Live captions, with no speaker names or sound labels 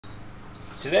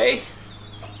Today,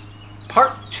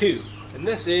 part 2, and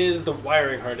this is the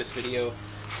wiring harness video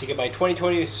to get my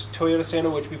 2020 Toyota Sienna,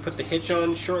 which we put the hitch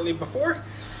on shortly before.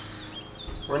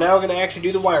 We're now going to actually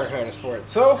do the wiring harness for it,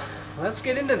 so let's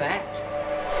get into that.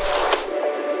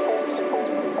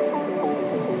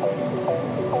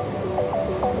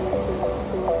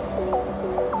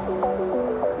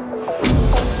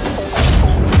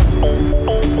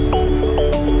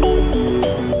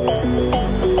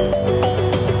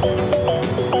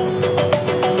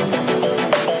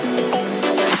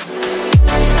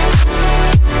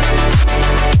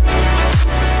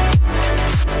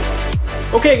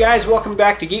 Okay guys, welcome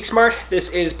back to GeekSmart.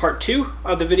 This is part 2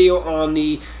 of the video on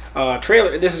the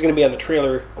trailer. This is going to be on the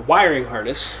trailer wiring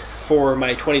harness for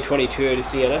my 2020 Toyota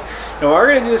Sienna. Now we're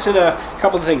going to do this in a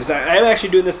couple of things. I'm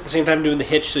actually doing this at the same time doing the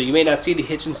hitch, so you may not see the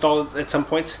hitch installed at some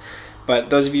points, but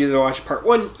those of you that watched part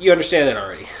 1, you understand that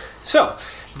already. So,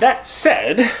 that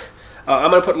said, I'm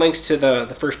going to put links to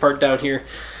the first part down here,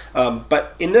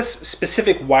 but in this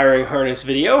specific wiring harness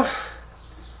video,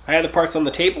 I have the parts on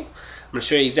the table. I'm going to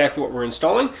show you exactly what we're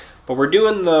installing, but we're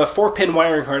doing the 4-pin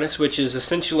wiring harness, which is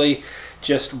essentially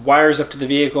just wires up to the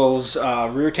vehicle's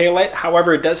rear tail light.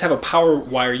 However, it does have a power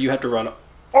wire you have to run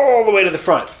all the way to the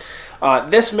front.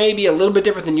 This may be a little bit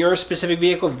different than your specific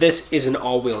vehicle. This is an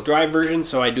all-wheel drive version,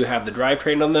 so I do have the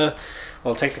drivetrain on the,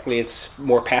 well, technically it's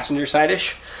more passenger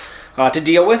side-ish to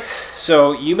deal with.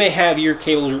 So you may have your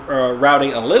cable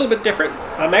routing a little bit different.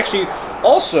 I'm actually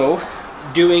also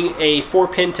doing a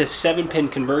 4-pin to 7-pin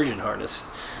conversion harness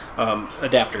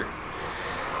adapter.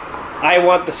 I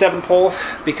want the 7-pole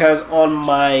because on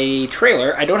my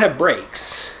trailer I don't have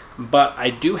brakes, but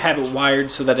I do have it wired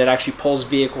so that it actually pulls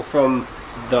vehicle from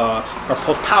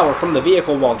pulls power from the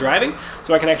vehicle while driving,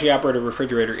 so I can actually operate a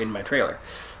refrigerator in my trailer.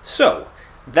 So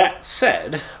that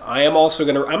said, I'm actually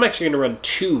gonna run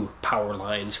 2 power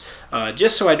lines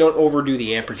just so I don't overdo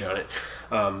the amperage on it.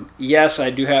 Yes, I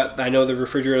know the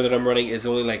refrigerator that I'm running is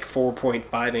only like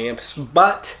 4.5 amps,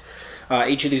 but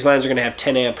each of these lines are going to have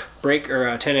 10 amp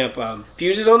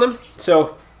fuses on them.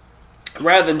 So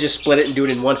rather than just split it and do it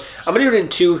in one, I'm going to do it in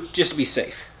 2 just to be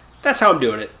safe. That's how I'm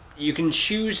doing it. You can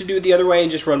choose to do it the other way and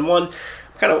just run one.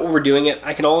 I'm kind of overdoing it.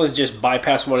 I can always just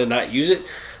bypass one and not use it.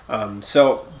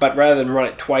 But rather than run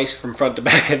it twice from front to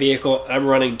back of the vehicle, I'm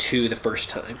running 2 the first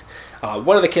time.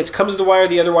 One of the kits comes with the wire,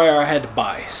 the other wire I had to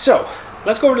buy. So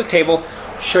let's go over to the table,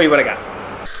 show you what I got.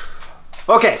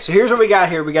 Okay, so here's what we got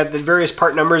here. We got the various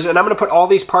part numbers, and I'm going to put all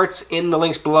these parts in the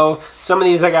links below. Some of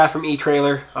these I got from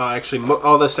eTrailer. Actually,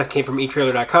 all this stuff came from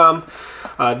eTrailer.com.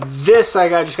 This I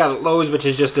just got at Lowe's, which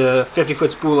is just a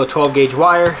 50-foot spool of 12-gauge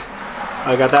wire.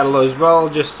 I got that at Lowe's as well,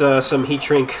 just some heat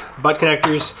shrink butt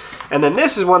connectors. And then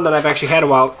this is one that I've actually had a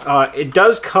while. It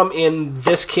does come in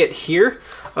this kit here,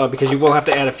 because you will have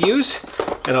to add a fuse,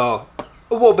 and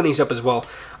we'll open these up as well.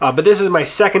 But this is my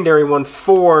secondary one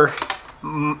for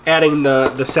adding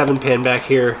the 7-pin back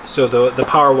here, so the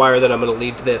power wire that I'm going to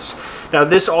lead to this. Now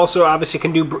this also obviously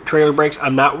can do trailer brakes.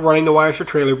 I'm not running the wires for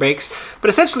trailer brakes, but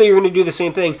essentially you're going to do the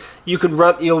same thing.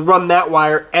 You'll run that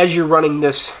wire as you're running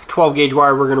this 12-gauge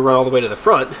wire we're going to run all the way to the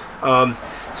front.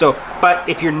 But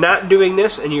if you're not doing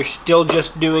this and you're still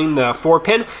just doing the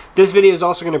 4-pin, this video is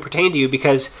also going to pertain to you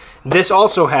because this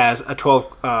also has a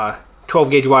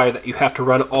 12-gauge wire that you have to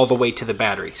run all the way to the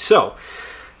battery. So,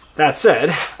 that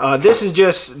said, this is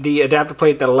just the adapter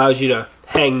plate that allows you to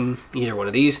hang either one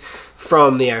of these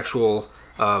from the actual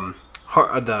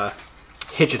the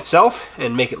hitch itself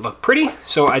and make it look pretty.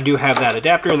 So I do have that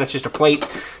adapter, and that's just a plate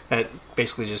that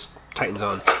basically just tightens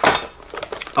on.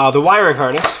 The wiring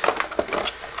harness.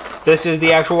 This is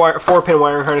the actual 4-pin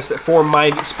wiring harness for my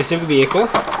specific vehicle.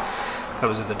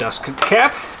 Comes with the dust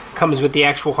cap. Comes with the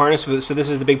actual harness. So this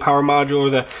is the big power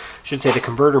module, or should say the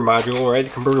converter module, right? The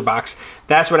converter box.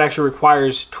 That's what actually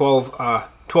requires 12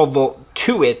 volt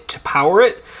to it to power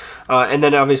it. And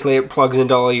then obviously it plugs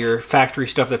into all your factory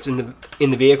stuff that's in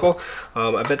the vehicle.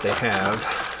 I bet they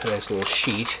have a nice little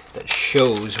sheet that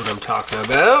shows what I'm talking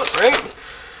about, right?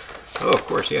 Oh, of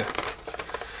course, yeah.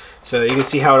 So you can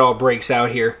see how it all breaks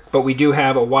out here. But we do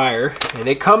have a wire, and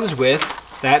it comes with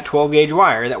that 12-gauge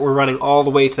wire that we're running all the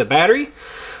way to the battery.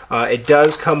 It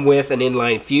does come with an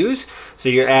inline fuse, so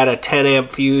you add a 10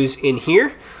 amp fuse in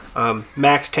here,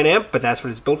 max 10 amp, but that's what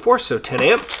it's built for, so 10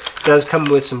 amp. Does come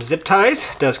with some zip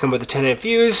ties, does come with a 10 amp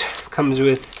fuse, comes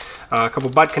with a couple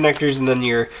butt connectors, and then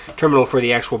your terminal for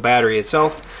the actual battery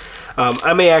itself.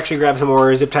 I may actually grab some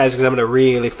more zip ties because I'm going to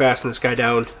really fasten this guy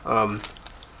down,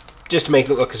 just to make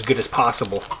it look as good as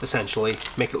possible, essentially,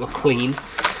 make it look clean.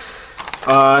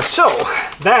 So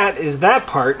that is that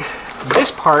part.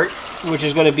 This part, which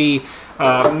is going to be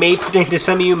may pertain to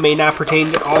some of you, may not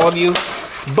pertain to all of you.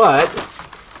 But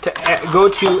to go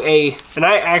to a, and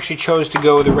I actually chose to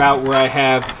go the route where I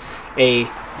have a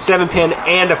 7-pin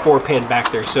and a 4-pin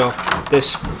back there. So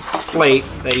this plate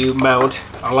that you mount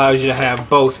allows you to have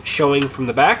both showing from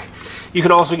the back. You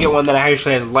can also get one that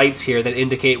actually has lights here that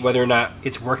indicate whether or not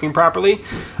it's working properly.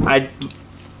 I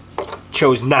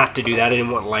chose not to do that. I didn't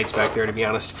want lights back there, to be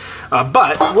honest.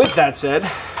 But with that said,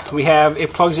 we have,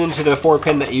 it plugs into the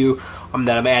 4-pin that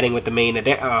I'm adding with the main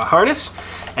harness,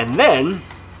 and then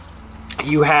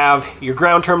you have your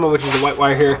ground terminal, which is the white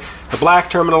wire here, the black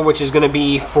terminal, which is going to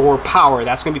be for power.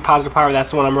 That's going to be positive power.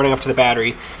 That's the one I'm running up to the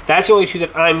battery. That's the only two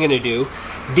that I'm going to do.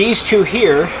 These two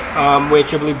here,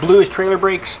 which I believe blue is trailer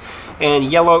brakes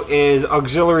and yellow is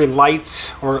auxiliary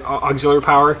lights or auxiliary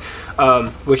power,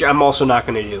 which I'm also not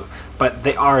going to do. But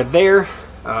they are there,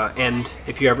 and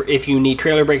if you need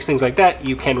trailer brakes, things like that,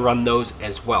 you can run those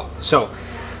as well. So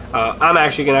I'm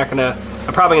actually I'm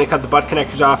probably going to cut the butt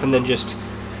connectors off and then just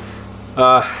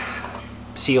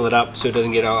seal it up so it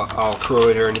doesn't get all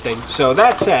corroded or anything. So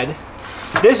that said,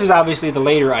 this is obviously the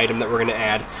later item that we're going to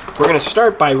add. We're going to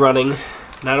start by running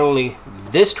not only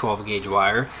this 12 gauge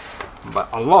wire, but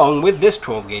along with this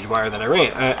 12 gauge wire that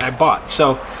I bought.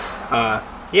 So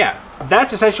yeah,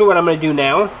 that's essentially what I'm going to do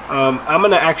now. I'm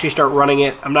going to actually start running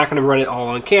it. I'm not going to run it all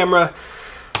on camera.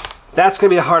 That's going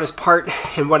to be the hardest part.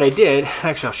 And what I did,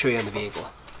 actually I'll show you on the vehicle.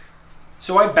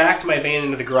 So I backed my van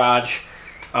into the garage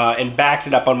and backed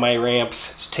it up on my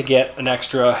ramps to get an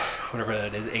extra, whatever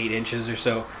that is, 8 inches or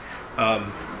so,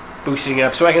 boosting it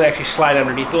up so I can actually slide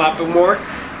underneath a lot bit more.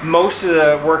 Most of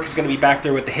the work is going to be back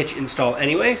there with the hitch install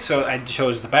anyway, so I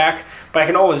chose the back, but I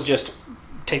can always just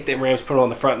take the ramps, put it on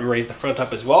the front, and raise the front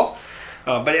up as well.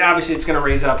 But obviously it's going to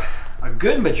raise up a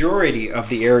good majority of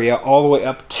the area all the way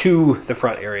up to the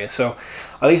front area, so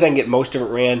at least I can get most of it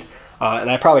ran.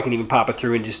 And I probably can even pop it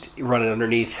through and just run it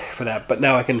underneath for that. But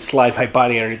now I can slide my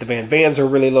body underneath the van. Vans are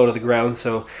really low to the ground,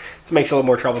 so it makes it a little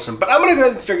more troublesome. But I'm going to go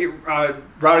ahead and start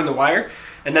routing the wire,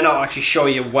 and then I'll actually show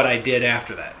you what I did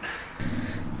after that.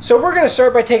 So we're going to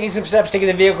start by taking some steps to get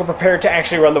the vehicle prepared to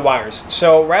actually run the wires.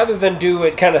 So rather than do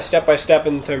it kind of step by step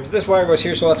in terms of this wire goes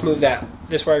here, so let's move that.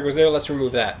 This wire goes there, let's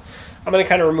remove that. I'm going to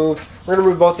kind of we're going to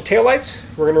remove both the taillights.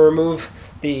 We're going to remove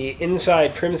the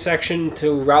inside trim section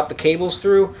to route the cables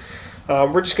through.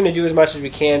 We're just going to do as much as we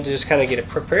can to just kind of get it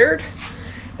prepared,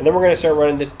 and then we're going to start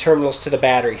running the terminals to the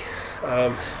battery.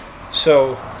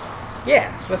 So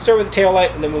yeah, let's start with the tail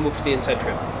light and then we'll move to the inside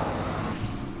trim.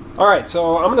 Alright,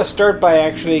 so I'm going to start by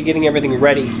actually getting everything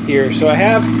ready here. So I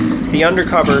have the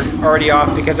undercover already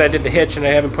off because I did the hitch and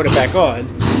I haven't put it back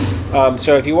on.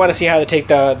 So if you want to see how to take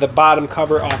the bottom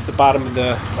cover off the bottom of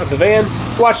the van,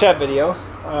 watch that video.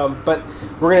 But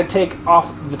we're going to take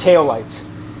off the tail lights.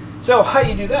 So how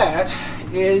you do that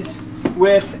is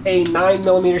with a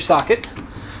 9mm socket.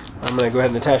 I'm going to go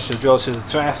ahead and attach to the drill so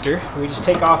it's faster. We just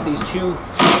take off these two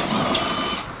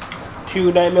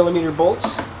 9mm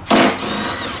bolts.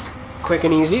 Quick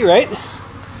and easy, right?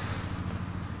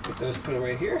 Get those put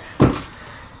away here.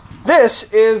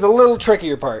 This is the little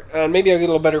trickier part. Maybe I'll get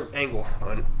a little better angle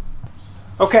on it.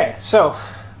 Okay, so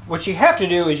what you have to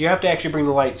do is you have to actually bring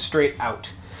the light straight out.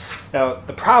 Now,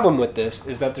 the problem with this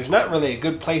is that there's not really a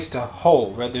good place to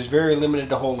hold, right? There's very limited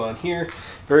to hold on here,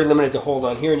 very limited to hold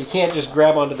on here, and you can't just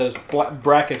grab onto those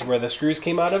brackets where the screws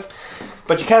came out of,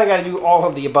 but you kind of got to do all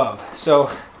of the above.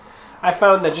 So I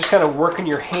found that just kind of working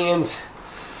your hands,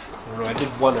 I don't know, I did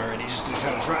one already just to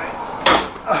kind of try.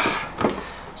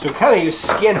 So kind of use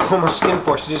skin, almost skin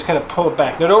force, to just kind of pull it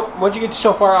back. Now don't, once you get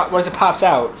so far out, once it pops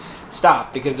out,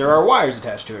 stop, because there are wires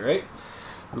attached to it, right?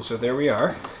 And so there we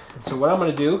are. And so what I'm going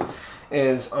to do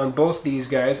is on both these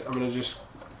guys, I'm going to just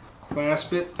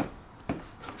clasp it.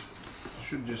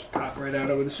 Should just pop right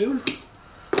out, I would assume.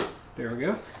 There we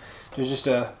go. There's just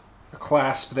a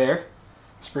clasp there,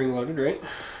 spring loaded, right?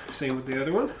 Same with the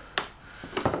other one.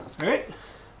 All right.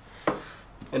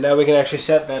 And now we can actually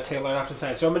set that tail light off to the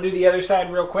side. So I'm going to do the other side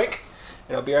real quick,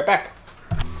 and I'll be right back.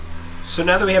 So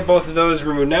now that we have both of those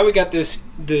removed, now we got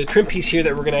the trim piece here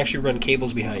that we're going to actually run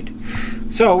cables behind.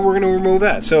 So we're going to remove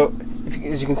that. So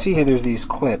as you can see here, there's these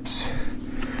clips.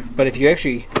 But if you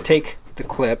actually take the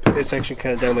clip, it's actually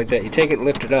kind of down like that. You take it and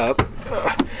lift it up.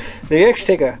 Then you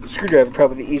actually take a screwdriver,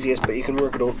 probably the easiest, but you can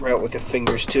work it out with your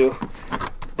fingers too.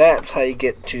 That's how you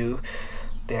get to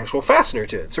the actual fastener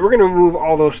to it. So we're going to remove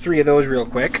all those three of those real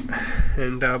quick,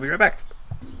 and I'll be right back.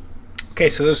 Okay,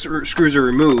 so those screws are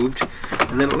removed,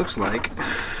 and then it looks like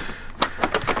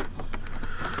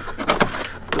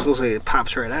it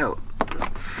pops right out.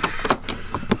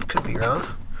 Could be wrong.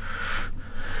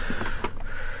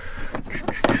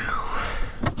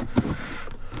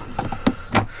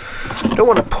 Don't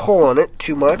want to pull on it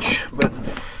too much, but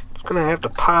It's gonna have to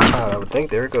pop out, I would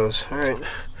think. There it goes. Alright.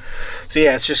 So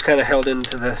yeah, it's just kind of held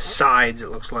into the sides,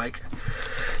 it looks like.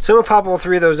 So I'm gonna pop all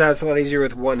three of those out. It's a lot easier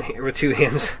with two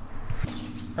hands.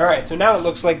 Alright, so now it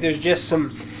looks like there's just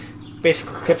some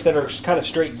basically clips that are kind of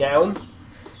straight down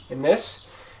in this.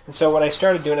 And so what I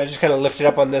started doing, I just kind of lifted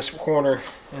up on this corner,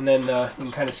 and then you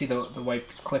can kind of see the white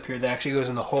clip here that actually goes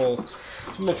in the hole. So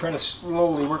I'm going to try to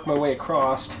slowly work my way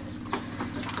across.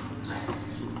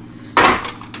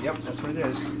 Yep, that's what it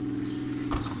is.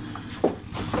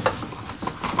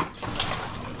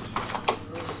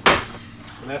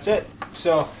 And that's it.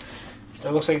 So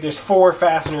it looks like there's 4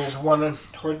 fasteners, one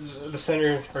towards the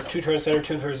center, or 2 towards the center,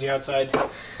 2 towards the outside.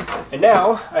 And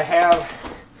now I have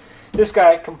this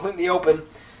guy completely open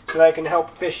so that I can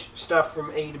help fish stuff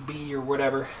from A to B or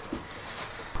whatever.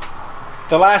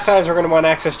 The last items we're going to want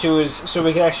access to is so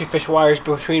we can actually fish wires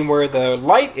between where the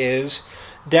light is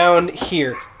down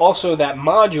here. Also, that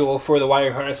module for the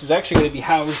wiring harness is actually going to be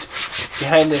housed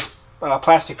behind this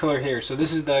plastic pillar here. So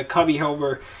this is the cubby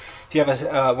holder. If you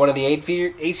have one of the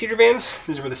 8-seater vans,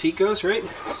 this is where the seat goes, right?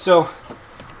 So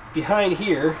behind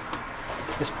here,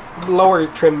 this lower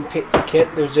trim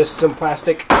kit, there's just some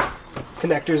plastic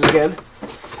connectors again.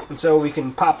 And so we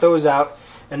can pop those out,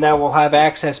 and now we'll have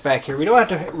access back here. We don't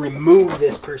have to remove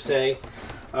this per se.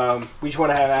 We just want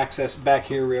to have access back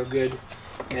here real good,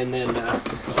 and then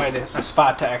find a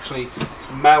spot to actually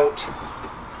mount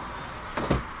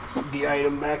the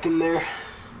item back in there.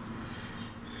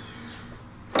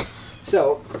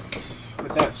 So,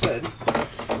 with that said,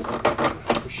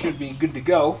 we should be good to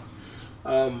go.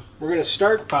 We're going to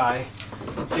start by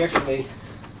actually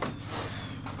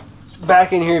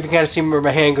back in here. If you kind of see where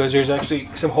my hand goes, there's actually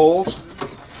some holes.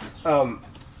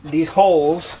 These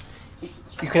holes,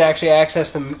 you can actually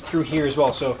access them through here as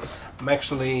well. So I'm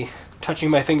actually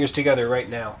touching my fingers together right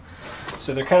now.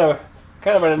 So they're kind of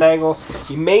at an angle.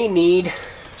 You may need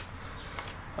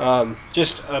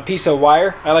just a piece of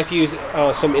wire. I like to use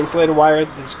some insulated wire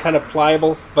that's kind of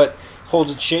pliable but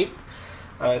holds its shape.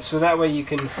 So that way you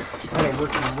can kind of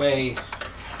work your way,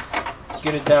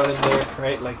 get it down in there,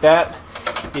 right, like that.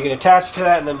 You can attach to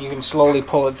that, and then you can slowly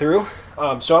pull it through.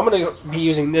 So I'm going to be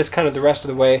using this kind of the rest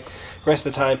of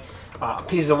the time.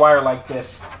 Pieces of wire like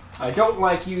this. I don't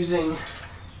like using,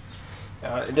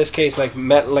 in this case, like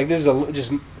metal. Like this is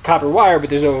just copper wire, but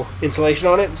there's no insulation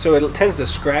on it, so it tends to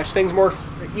scratch things more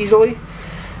easily.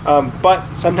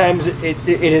 But sometimes it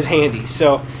is handy.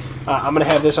 So I'm going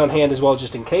to have this on hand as well,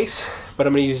 just in case. But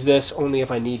I'm going to use this only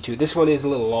if I need to. This one is a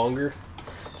little longer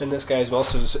than this guy as well,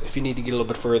 so if you need to get a little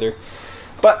bit further.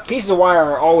 But pieces of wire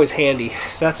are always handy,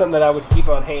 so that's something that I would keep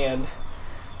on hand.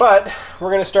 But we're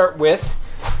going to start with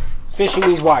fishing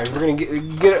these wires. We're going to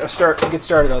get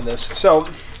started on this. So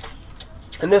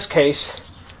in this case,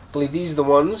 I believe these are the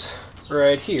ones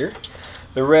right here,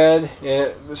 the red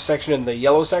section and the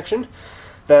yellow section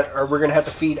that we're going to have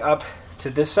to feed up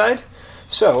to this side.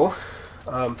 So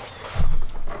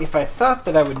if I thought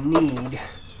that I would need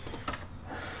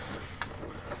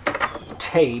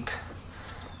tape,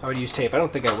 I would use tape. I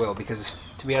don't think I will, because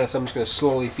to be honest, I'm just going to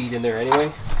slowly feed in there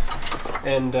anyway.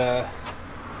 And to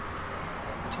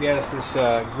be honest, this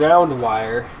ground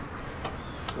wire,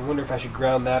 I wonder if I should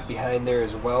ground that behind there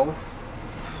as well,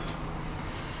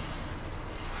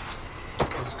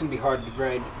 because it's going to be hard to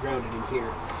ground it in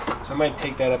here. So I might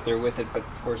take that up there with it, but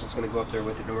of course it's going to go up there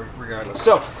with it regardless.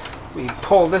 So we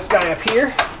pull this guy up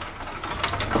here,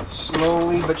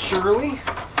 slowly but surely.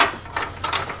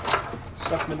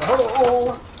 Stuff him in the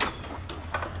hole.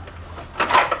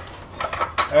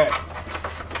 Alright.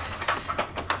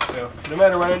 So, no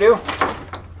matter what I do,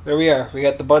 there we are. We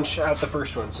got the bunch out the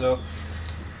first one. So,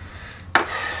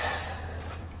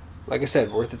 like I said,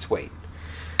 worth its weight.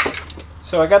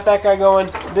 So I got that guy going.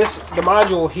 The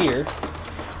module here,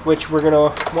 which we're going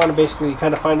to want to basically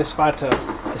kind of find a spot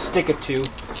to stick it to.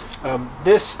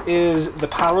 This is the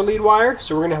power lead wire.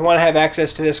 So we're going to want to have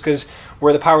access to this, because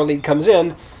where the power lead comes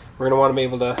in, we're going to want to be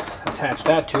able to attach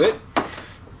that to it.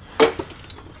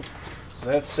 So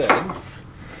that's said.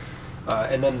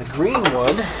 And then the green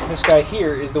one, this guy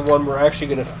here, is the one we're actually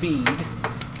going to feed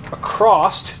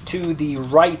across to the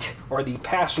right, or the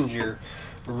passenger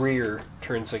rear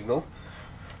turn signal,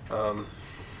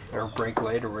 or brake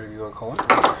light, or whatever you want to call it.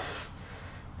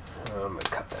 I'm going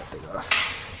to cut that thing off.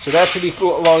 So that should be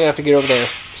long enough to get over there.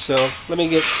 So let me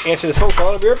answer this phone call,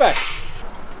 and I'll be right back.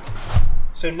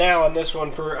 So now on this one,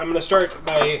 I'm going to start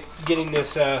by getting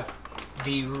this the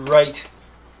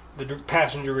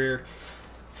passenger rear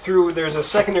through. There's a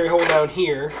secondary hole down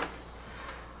here,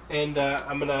 and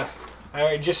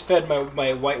I just fed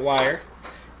my white wire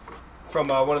from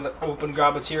one of the open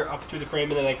grommets here up through the frame,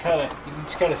 and then you can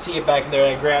just kind of see it back there,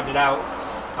 and I grabbed it out.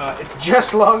 It's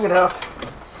just long enough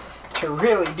to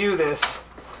really do this.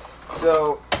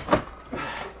 So you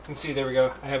can see, there we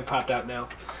go. I have it popped out now.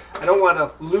 I don't want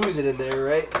to lose it in there,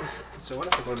 right? So what I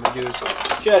think I'm going to do is,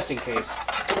 just in case,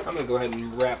 I'm going to go ahead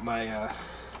and wrap my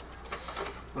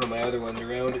one of my other ones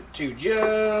around it too,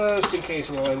 just in case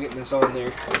while I'm getting this on there.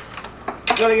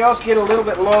 If nothing else, get a little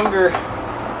bit longer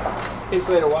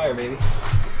insulated wire, maybe.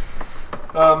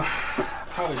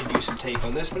 Probably should use some tape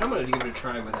on this, but I'm going to give it a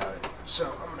try without it. So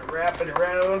I'm going to wrap it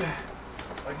around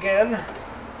again,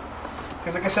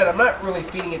 because like I said, I'm not really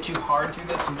feeding it too hard through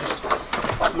this. I'm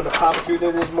going to pop it through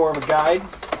there. This is more of a guide,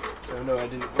 so no, I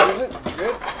didn't lose it.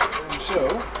 Good. And so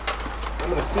I'm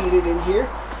going to feed it in here.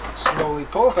 Slowly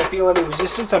pull. If I feel any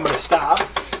resistance, I'm going to stop.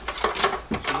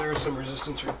 So there's some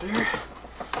resistance right there.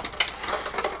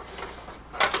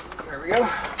 There we go.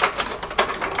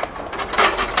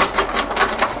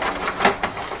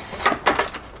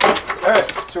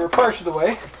 Alright, so we're partially the way.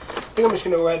 I think I'm just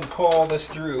going to go ahead and pull all this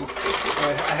through.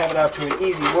 I have it out to an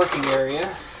easy working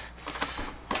area.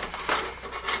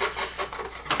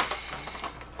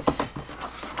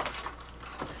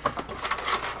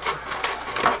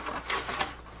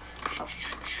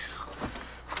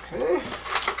 Okay.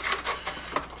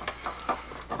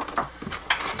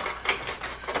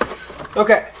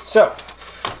 Okay, so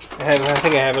I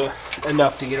think I have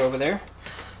enough to get over there.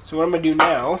 So what I'm going to do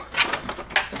now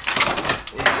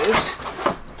is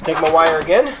take my wire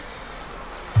again,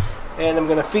 and I'm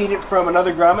going to feed it from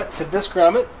another grommet to this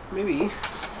grommet. Maybe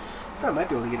I might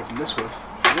be able to get it from this one.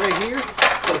 So right here,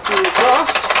 I'm going to feed it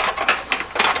across.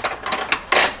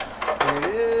 There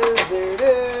it is. There it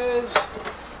is.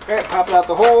 All right, pop it out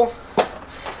the hole.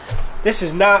 This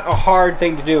is not a hard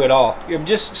thing to do at all. I'm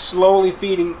just slowly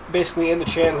feeding basically in the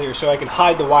channel here so I can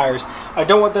hide the wires. I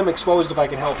don't want them exposed if I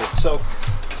can help it. So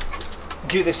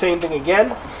do the same thing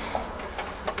again.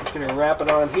 I'm just going to wrap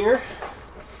it on here.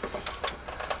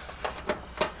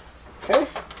 Okay.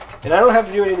 And I don't have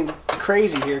to do anything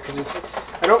crazy here because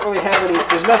I don't really have any,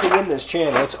 there's nothing in this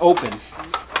channel. It's open.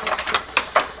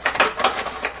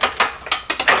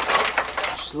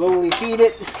 Slowly feed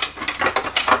it.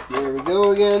 There we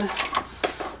go again.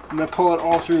 I'm going to pull it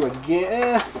all through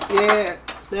again. Yeah,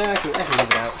 I can leave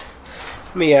it out.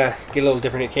 Let me get a little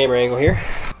different camera angle here.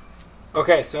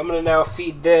 Okay, so I'm going to now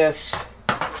feed this.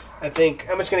 I think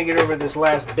I'm just going to get over this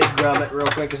last big grommet real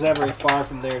quick. It's not very far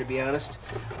from there, to be honest.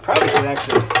 Probably could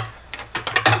actually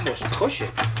almost push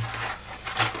it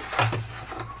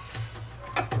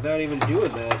without even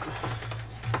doing that.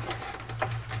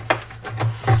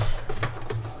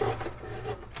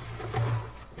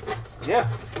 Yeah,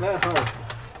 not hard.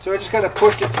 So I just kind of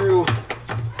pushed it through.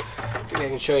 Maybe I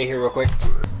can show you here real quick.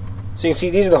 So you can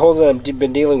see these are the holes that I've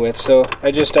been dealing with. So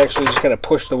I just kind of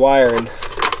pushed the wire and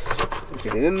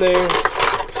get it in there,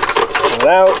 pull it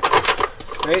out,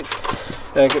 right?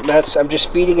 I'm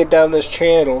just feeding it down this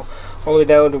channel all the way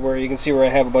down to where you can see where I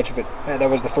have a bunch of it. That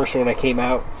was the first one I came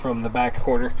out from the back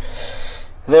corner.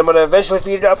 And then I'm going to eventually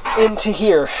feed it up into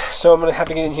here. So I'm going to have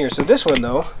to get in here. So this one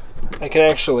though, I can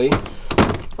actually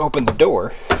open the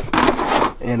door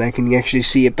and I can actually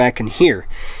see it back in here.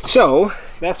 So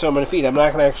that's what I'm going to feed. I'm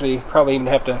not going to actually probably even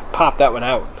have to pop that one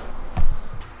out.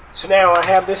 So now I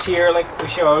have this here like we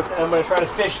showed, and I'm going to try to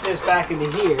fish this back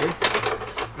into here.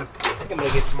 I think I'm going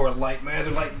to get some more light. My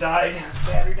other light died.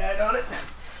 The battery died on it.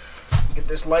 Get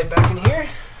this light back in here.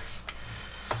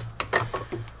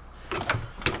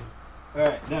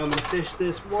 Alright, now I'm going to fish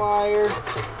this wire.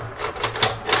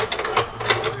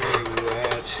 Where are you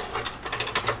at?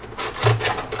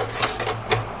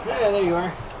 Yeah, there you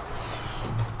are.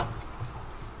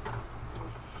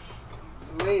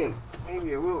 Man,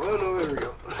 maybe I will. Oh no, there we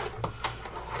go.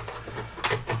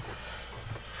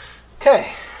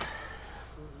 Okay.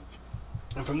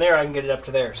 And from there I can get it up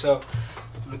to there. So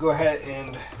I'm going to go ahead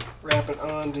and wrap it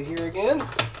onto here again.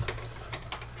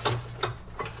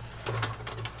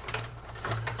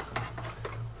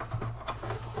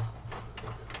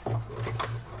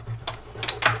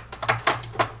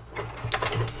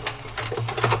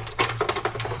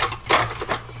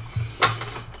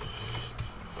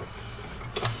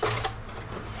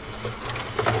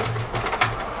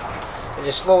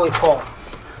 Just slowly pull.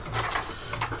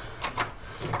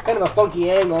 Kind of a funky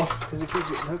angle because it keeps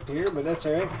it hooked here, but that's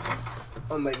alright.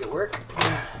 I'll make it work.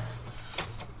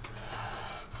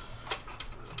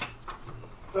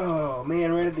 Oh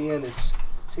man, right at the end it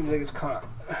seems like it's caught.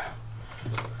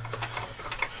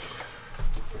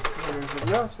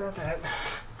 No, it's not that.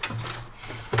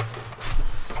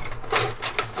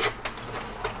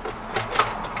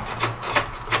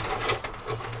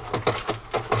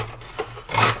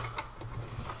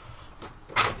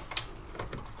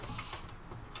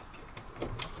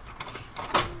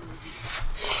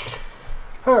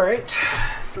 Alright,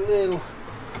 it's a little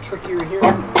trickier here.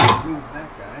 Move that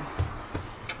guy.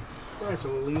 That's a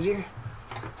little easier.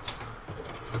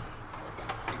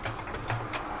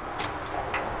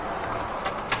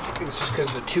 I think it's just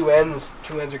because the two ends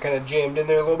are kind of jammed in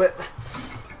there a little bit.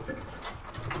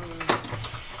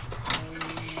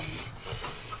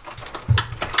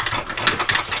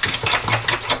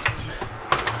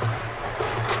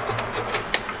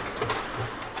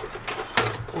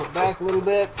 Pull it back a little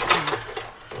bit.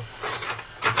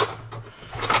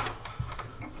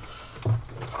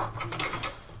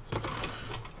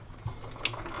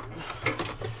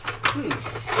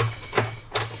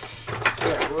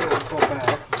 Yeah, we're going to pull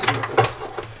back.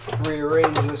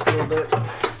 Rearrange this a little bit.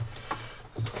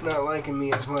 It's not liking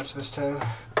me as much this time.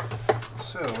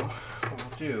 So, what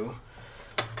we'll do,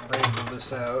 label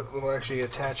this out. We'll actually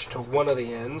attach to one of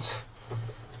the ends.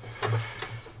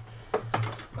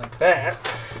 Like that.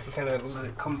 And kind of let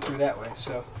it come through that way.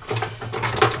 So.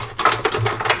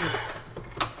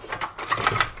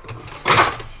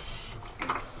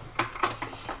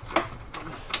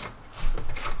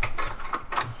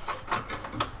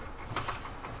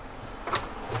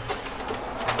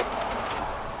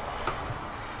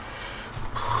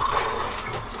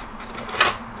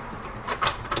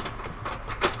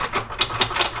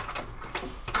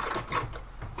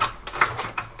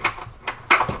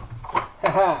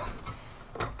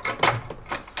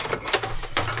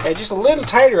 Yeah, just a little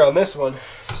tighter on this one,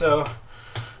 so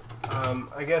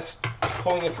I guess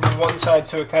pulling it from one side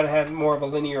so it kind of had more of a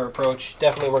linear approach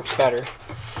definitely works better.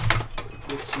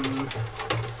 Get some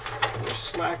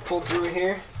slack pulled through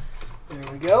here.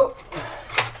 There we go.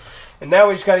 And now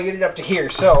we just got to get it up to here.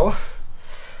 So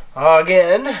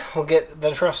again, we'll get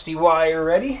the trusty wire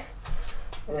ready,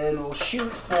 and we'll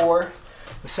shoot for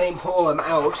the same hole I'm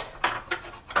out,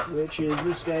 which is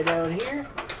this guy down here.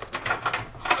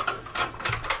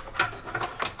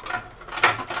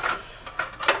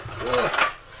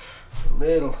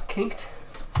 Little kinked.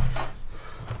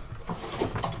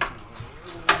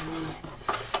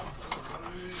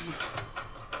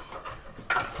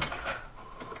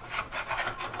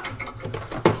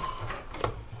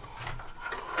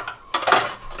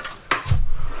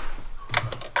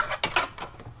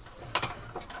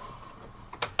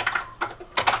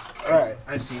 Alright,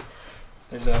 I see.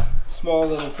 There's a small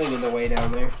little thing in the way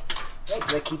down there.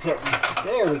 That's what I keep hitting.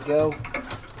 There we go.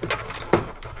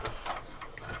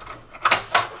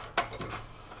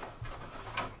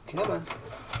 Come on.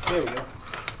 There we go.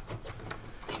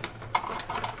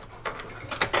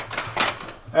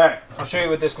 Alright, I'll show you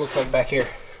what this looks like back here.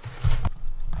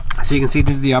 So you can see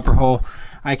this is the upper hole.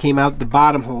 I came out the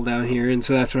bottom hole down here, and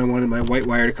so that's where I wanted my white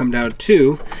wire to come down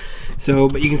to. So,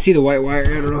 but you can see the white wire.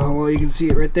 I don't know how well you can see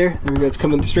it right there. There we go. It's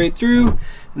coming straight through,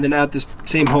 and then out this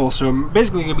same hole. So I'm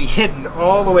basically going to be hidden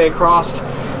all the way across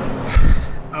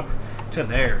up to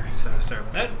there. So start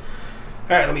with that.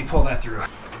 Alright, let me pull that through.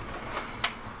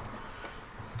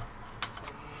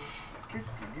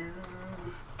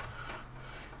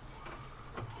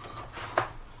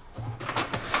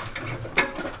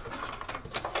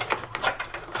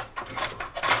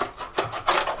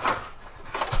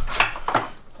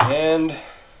 And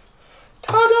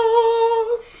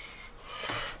ta-da!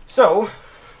 So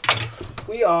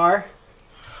we are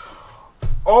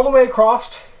all the way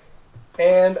across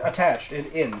and attached and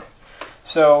in.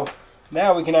 So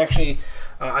now we can actually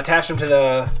attach them to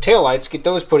the tail lights, get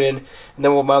those put in, and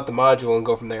then we'll mount the module and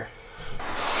go from there.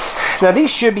 Now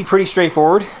these should be pretty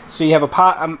straightforward. So you have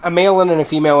a male end and a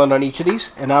female end on each of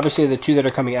these, and obviously the two that are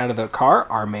coming out of the car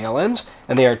are male ends,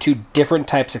 and they are two different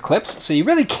types of clips, so you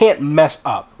really can't mess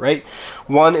up, right?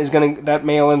 One is that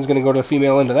male end is going to go to the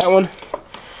female end of that one.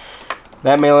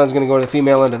 That male end is going to go to the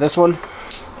female end of this one.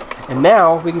 And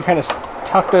now we can kind of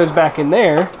tuck those back in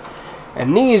there,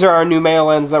 and these are our new male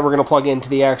ends that we're going to plug into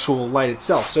the actual light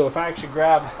itself. So if I actually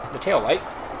grab the tail light,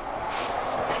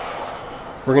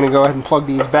 we're going to go ahead and plug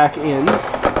these back in.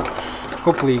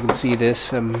 Hopefully you can see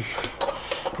this. I'm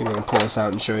going to pull this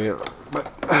out and show you. But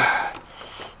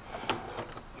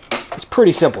it's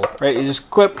pretty simple, right? You just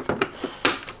clip,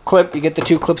 you get the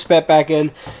two clips back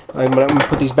in. I'm going to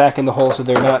put these back in the hole so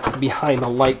they're not behind the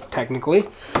light technically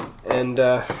and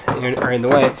are in the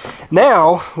way.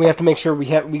 Now we have to make sure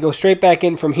we go straight back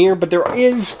in from here, but there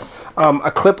is a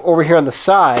clip over here on the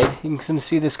side. You can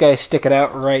see this guy sticking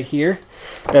out right here.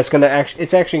 That's going to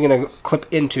it's actually going to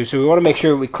clip into, so we want to make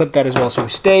sure we clip that as well. So we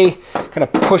stay kind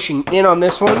of pushing in on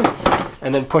this one,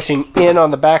 and then pushing in on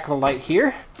the back of the light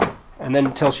here, and then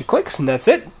until she clicks, and that's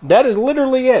it. That is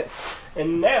literally it.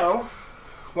 And now,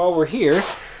 while we're here,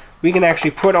 we can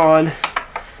actually put on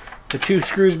the two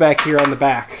screws back here on the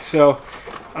back. So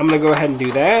I'm going to go ahead and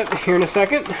do that here in a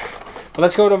second. But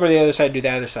let's go over to the other side, do the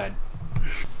other side.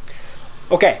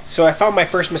 Okay, so I found my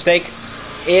first mistake.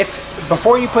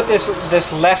 Before you put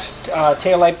this left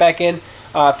tail light back in,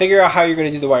 figure out how you're going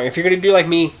to do the wiring. If you're going to do like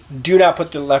me, do not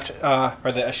put the left,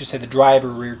 I should say the drive or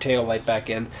rear tail light back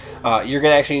in. You're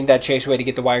going to actually need that chase way to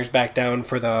get the wires back down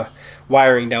for the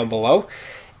wiring down below.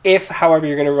 If, however,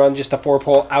 you're going to run just a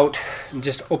 4-pole out and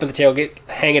just open the tailgate,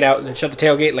 hang it out, and then shut the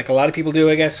tailgate like a lot of people do,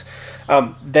 I guess,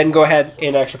 then go ahead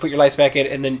and actually put your lights back in,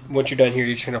 and then once you're done here,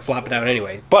 you're just going to flop it out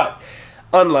anyway. But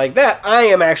unlike that, I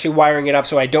am actually wiring it up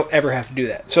so I don't ever have to do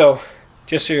that. So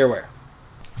just so you're aware.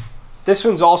 This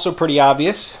one's also pretty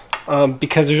obvious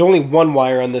because there's only one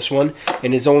wire on this one,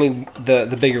 and it's only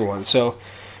the bigger one. So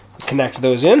connect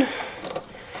those in,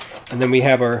 and then we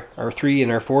have our 3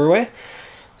 and our 4-way.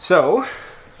 So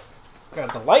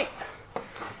got the light,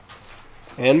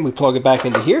 and we plug it back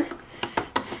into here.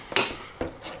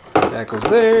 That goes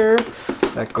there,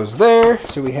 that goes there,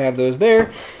 so we have those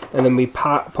there, and then we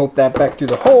poke that back through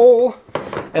the hole,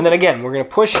 and then again, we're going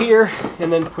to push here, and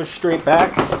then push straight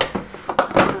back.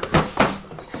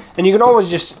 And you can always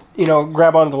just,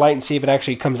 grab onto the light and see if it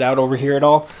actually comes out over here at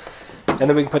all, and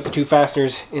then we can put the 2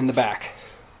 fasteners in the back.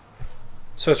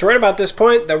 So it's right about this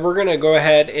point that we're going to go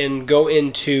ahead and go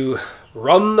into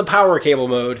run the power cable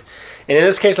mode. And in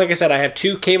this case, like I said, I have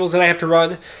 2 cables that I have to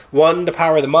run. One to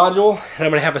power the module, and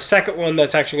I'm going to have a second one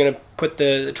that's actually going to put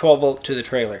the 12 volt to the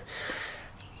trailer.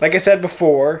 Like I said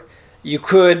before, you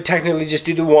could technically just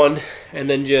do the one and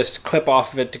then just clip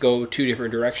off of it to go 2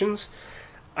 different directions.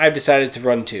 I've decided to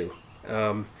run 2.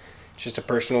 Just a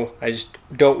personal, I just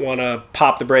don't want to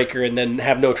pop the breaker and then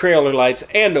have no trailer lights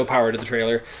and no power to the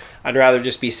trailer. I'd rather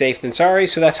just be safe than sorry,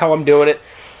 so that's how I'm doing it.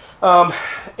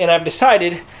 And I've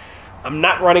decided I'm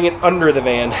not running it under the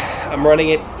van. I'm running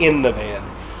it in the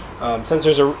van. Since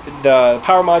there's the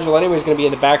power module anyway is going to be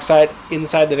in the backside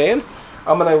inside the van,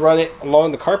 I'm going to run it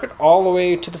along the carpet all the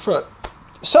way to the front.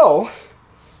 So,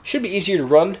 should be easier to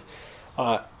run.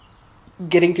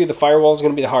 Getting through the firewall is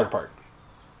going to be the hard part.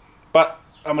 But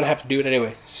I'm going to have to do it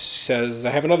anyway, because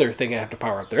I have another thing I have to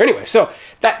power up there. Anyway, so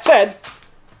that said,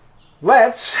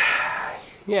 let's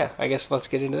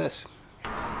get into this.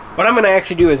 What I'm going to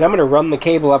actually do is I'm going to run the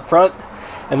cable up front,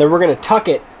 and then we're going to tuck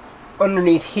it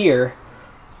underneath here,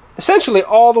 essentially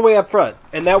all the way up front.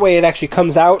 And that way it actually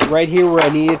comes out right here where I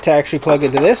need it to actually plug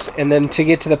into this. And then to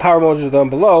get to the power module down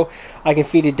below, I can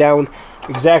feed it down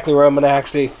exactly where I'm going to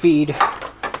actually feed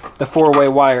the 4-way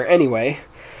wire anyway.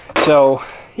 So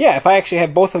yeah, if I actually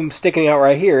have both of them sticking out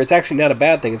right here, it's actually not a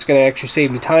bad thing. It's going to actually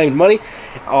save me time and money,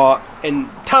 and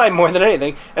time more than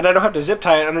anything. And I don't have to zip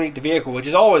tie it underneath the vehicle, which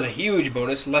is always a huge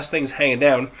bonus, less things hanging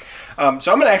down. So I'm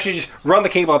going to actually just run the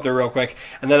cable up there real quick,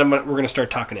 and then we're going to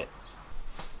start tucking it.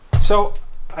 So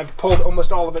I've pulled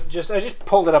almost all of it. I just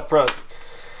pulled it up front.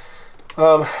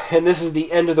 And this is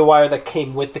the end of the wire that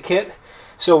came with the kit.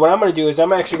 So what I'm going to do is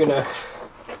I'm actually going to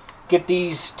get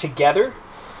these together,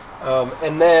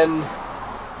 and then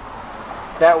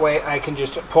that way I can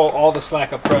just pull all the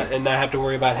slack up front and not have to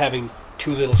worry about having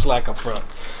too little slack up front.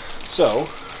 So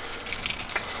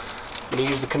I'm going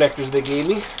to use the connectors they gave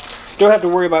me. Don't have to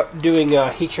worry about doing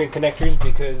heat shrink connectors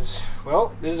because,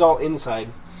 well, this is all inside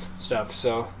stuff.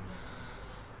 So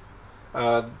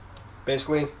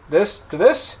basically this to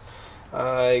this.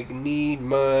 I need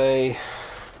my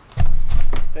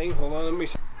thing. Hold on, let me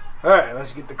see. Alright,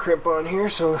 let's get the crimp on here.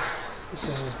 So this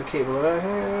is the cable that I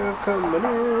have coming in.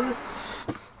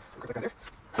 Back on there.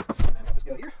 And I have this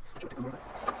guy here.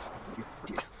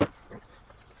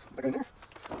 Back on there.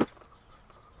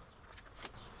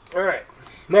 Alright,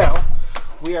 now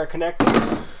we are connected.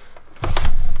 And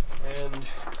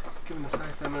given the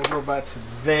fact that I'm going to go back to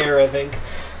there, I think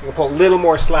I'm going to put a little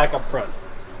more slack up front.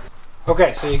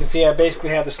 Okay, so you can see I basically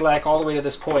have the slack all the way to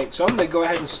this point. So I'm going to go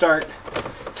ahead and start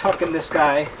tucking this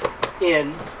guy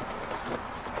in,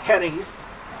 heading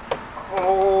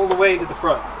all the way to the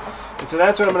front. And so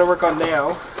that's what I'm going to work on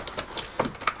now.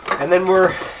 And then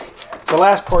the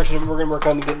last portion we're going to work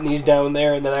on getting these down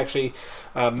there and then actually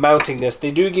mounting this.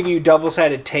 They do give you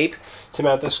double-sided tape to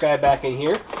mount this guy back in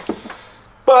here.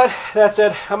 But that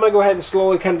said, I'm going to go ahead and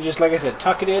slowly kind of just, like I said,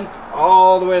 tuck it in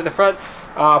all the way to the front.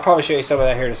 I'll probably show you some of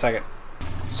that here in a second.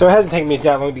 So it hasn't taken me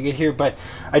that long to get here, but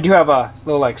I do have a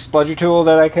little like spludger tool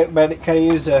that I kind of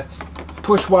use to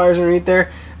push wires underneath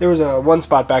there. There was one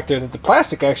spot back there that the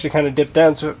plastic actually kind of dipped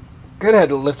down, so I kind of had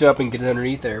to lift it up and get it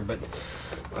underneath there. But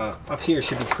up here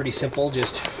should be pretty simple,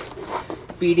 just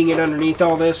feeding it underneath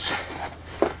all this.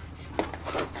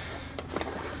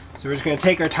 So we're just going to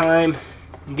take our time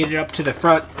and get it up to the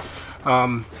front,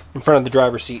 in front of the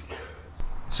driver's seat.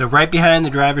 So right behind the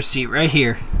driver's seat right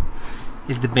here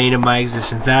is the bane of my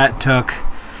existence. That took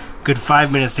a good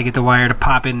 5 minutes to get the wire to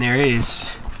pop in there.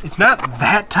 It's not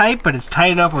that tight, but it's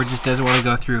tight enough where it just doesn't want to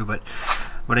go through. But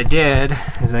what I did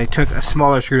is I took a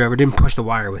smaller screwdriver, didn't push the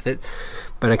wire with it,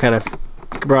 but I kind of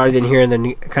brought it in here and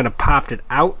then kind of popped it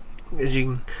out. As you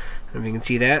can, I don't know if you can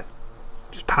see that,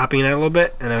 just popping it out a little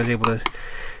bit, and I was able to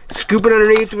scoop it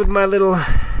underneath with my little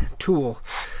tool.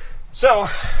 So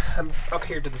I'm up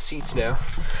here to the seats now.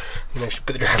 And I should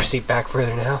put the driver's seat back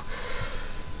further now.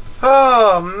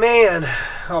 Oh man,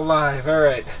 alive. All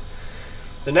right.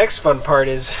 The next fun part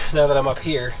is, now that I'm up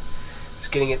here, is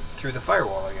getting it through the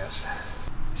firewall, I guess.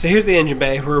 So here's the engine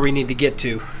bay where we need to get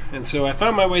to. And so I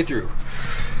found my way through.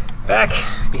 Back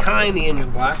behind the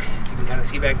engine block, you can kind of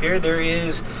see back there, there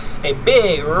is a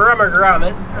big rubber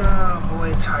grommet. Oh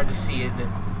boy, it's hard to see, isn't it?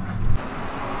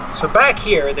 So back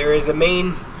here, there is the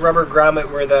main rubber grommet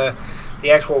where the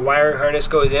actual wiring harness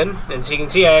goes in. And so you can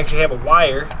see I actually have a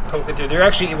wire poking through. There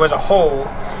actually was a hole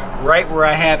right where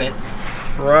I have it.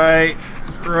 Right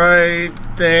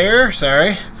there,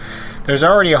 sorry. There's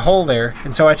already a hole there.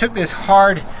 And so I took this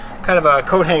hard kind of a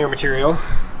coat hanger material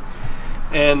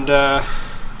and there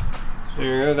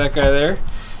you go, that guy there.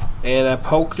 And I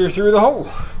poked her through the hole.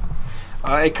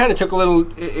 It kind of took a little,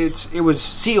 it was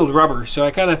sealed rubber, so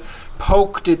I kind of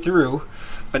poked it through.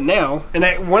 But now, and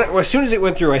as soon as it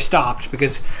went through, I stopped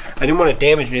because I didn't want to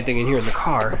damage anything in here in the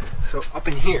car. So up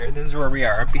in here, this is where we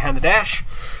are, up behind the dash.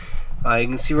 You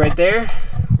can see right there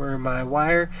where my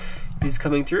wire is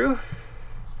coming through.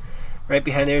 Right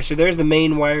behind there. So there's the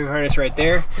main wiring harness right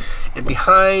there. And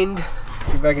behind,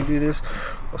 see if I can do this.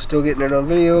 I'll still getting it on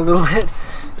video a little bit.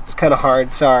 It's kind of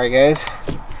hard, sorry guys.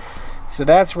 So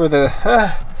that's where the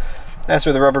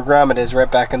rubber grommet is,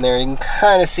 right back in there. You can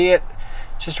kind of see it.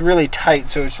 It's just really tight,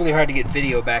 so it's really hard to get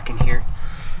video back in here.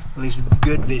 At least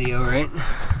good video, right?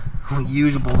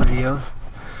 Usable video.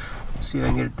 See if I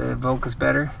can get it to focus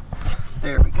better.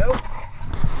 There we go.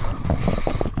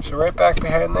 So right back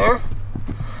behind there,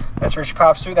 that's where she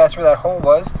pops through. That's where that hole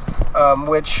was,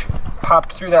 which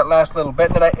popped through that last little bit.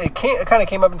 And then it kind of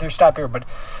came up and through stop here, but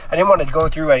I didn't want to go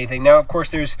through anything. Now, of course,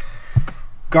 there's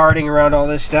guarding around all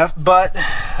this stuff, but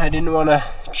I didn't want to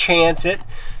chance it.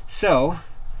 So,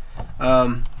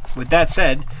 with that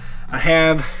said, I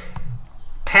have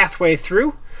pathway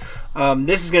through.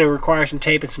 This is going to require some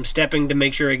tape and some stepping to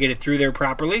make sure I get it through there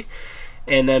properly.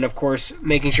 And then, of course,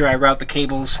 making sure I route the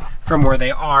cables from where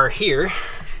they are here,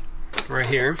 right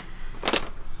here,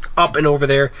 up and over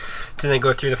there, to then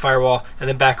go through the firewall and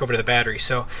then back over to the battery.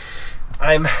 So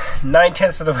I'm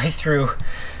 9/10 of the way through,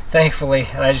 thankfully,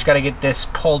 and I just got to get this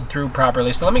pulled through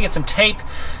properly. So let me get some tape,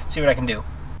 see what I can do.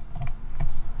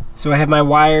 So I have my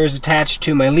wires attached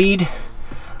to my lead.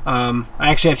 I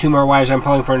actually have 2 more wires I'm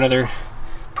pulling for another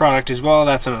product as well.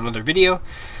 That's on another video.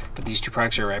 But these 2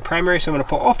 products are my primary, so I'm going to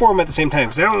pull all 4 of them at the same time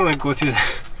because I don't want to go through the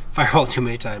firewall too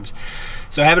many times.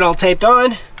 So I have it all taped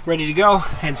on, ready to go,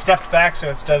 and stepped back so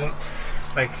it doesn't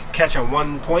like catch on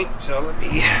one point. So let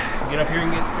me get up here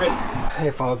and get ready.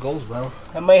 If all goes well,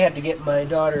 I might have to get my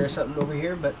daughter or something over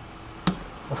here, but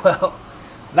well,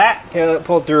 that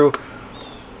pulled through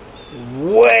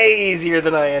way easier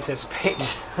than I anticipated.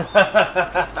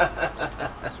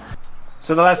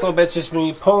 So the last little bit's just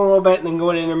me pulling a little bit and then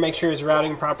going in and make sure it's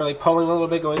routing properly, pulling a little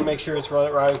bit, going to make sure it's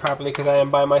routing properly because I am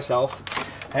by myself.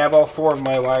 I have all 4 of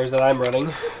my wires that I'm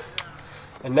running.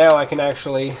 And now I can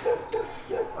actually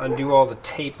undo all the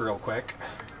tape real quick.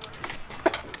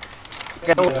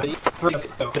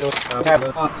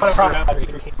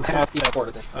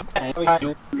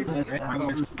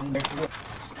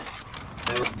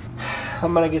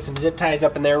 I'm going to get some zip ties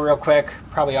up in there real quick,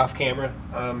 probably off camera,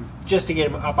 just to get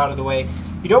them up out of the way.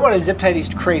 You don't want to zip tie these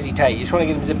crazy tight. You just want to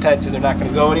get them zip tied so they're not going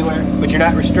to go anywhere, but you're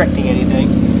not restricting anything.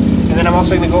 And then I'm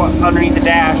also going to go underneath the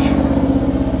dash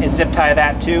and zip tie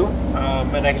that too,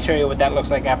 and I can show you what that looks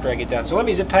like after I get done. So let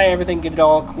me zip tie everything, get it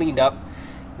all cleaned up,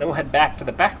 and then we'll head back to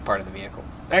the back part of the vehicle.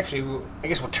 Actually, I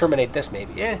guess we'll terminate this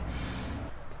maybe, yeah.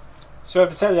 So I've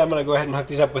decided I'm going to go ahead and hook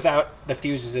these up without the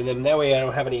fuses in them. That way I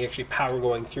don't have any actually power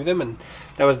going through them, and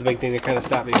that was the big thing that kind of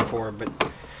stopped me before. But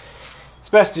it's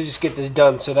best to just get this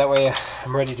done so that way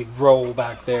I'm ready to roll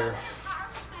back there.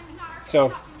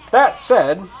 So that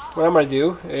said, what I'm going to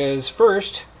do is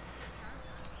first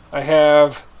I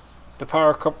have the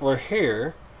power coupler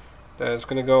here that's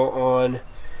going to go on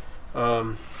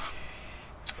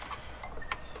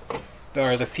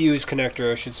or the fuse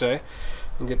connector, I should say,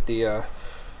 and get the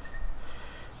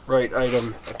right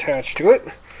item attached to it.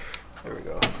 There we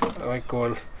go. I like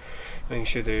making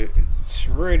sure that it's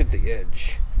right at the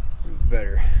edge.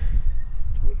 Better.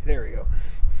 There we go.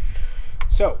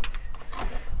 So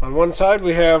On one side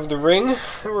we have the ring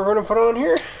that we're going to put on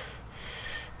here.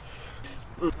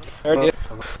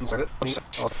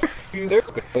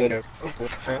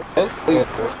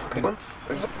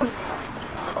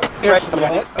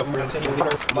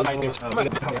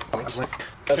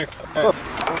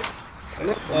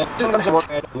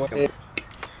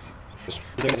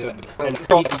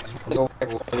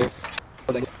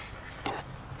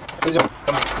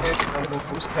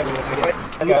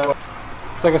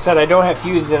 So like I said, I don't have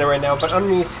fuses in it right now, but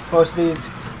underneath most of these,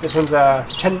 this one's a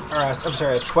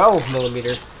 12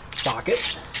 millimeter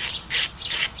socket.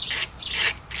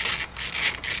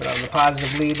 But on the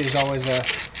positive lead, there's always a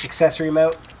accessory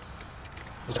mount.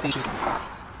 And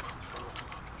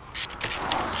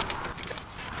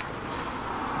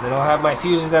then I'll have my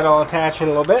fuses that I'll attach in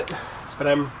a little bit, but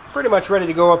I'm pretty much ready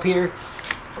to go up here.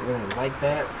 I don't really like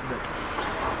that, but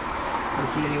I don't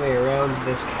see any way around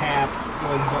this cap.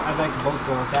 I'd like to both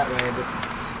go out that way, but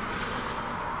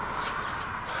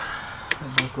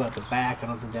I'd both go out the back. I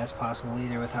don't think that's possible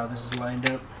either with how this is lined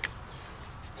up.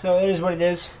 So it is what it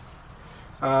is.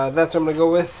 That's what I'm going to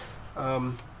go with.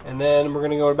 And then we're going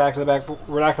to go back to the back.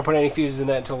 We're not going to put any fuses in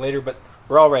that until later, but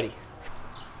we're all ready.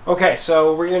 Okay,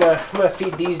 so I'm gonna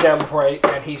feed these down before I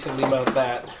adhesively mount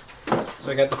that.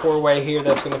 So I got the 4-way here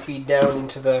that's going to feed down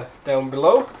into the down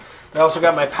below. I also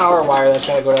got my power wire that's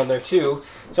going to go down there too.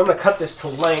 So I'm going to cut this to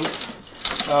length,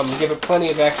 give it plenty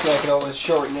of extra. I can always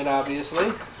shorten it,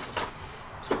 obviously.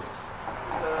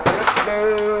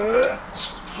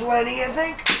 Plenty, I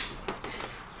think.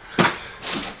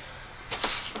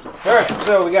 Alright,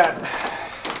 so we got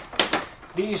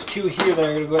these two here that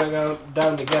are going to go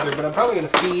down together, but I'm probably going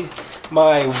to feed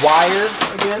my wire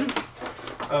again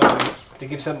to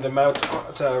give something to mount,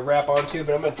 to wrap onto,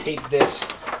 but I'm going to tape this.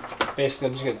 Basically,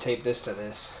 I'm just going to tape this to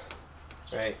this,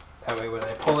 right? That way when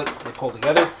I pull it, they pull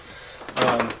together.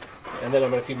 And then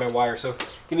I'm going to feed my wire. So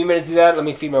give me a minute to do that. Let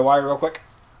me feed my wire real quick.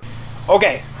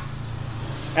 Okay.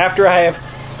 After I have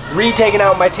retaken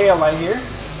out my tail light here,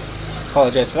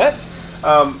 apologize for that,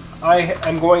 I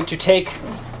am going to take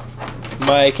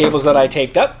my cables that I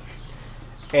taped up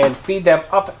and feed them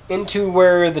up into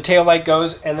where the tail light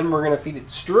goes, and then we're going to feed it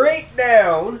straight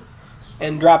down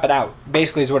and drop it out.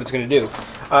 Basically is what it's going to do.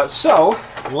 So,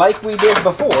 like we did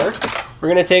before, we're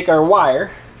going to take our wire,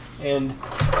 and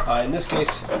in this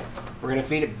case, we're going to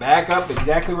feed it back up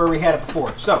exactly where we had it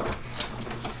before. So,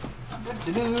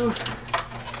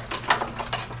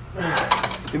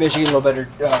 maybe I should get a little better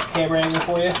camera angle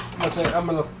for you.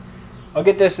 I'll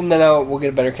get this, and then we'll get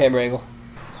a better camera angle.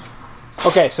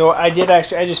 Okay, so I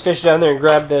just fished down there and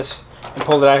grabbed this and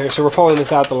pulled it out here. So we're pulling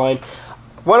this out the line.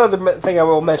 One other thing I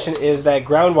will mention is that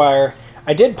ground wire.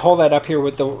 I did pull that up here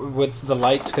with the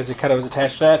lights because it kind of was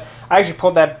attached to that. I actually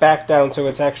pulled that back down, so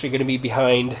it's actually going to be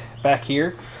behind back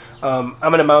here. I'm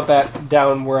going to mount that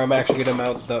down where I'm actually going to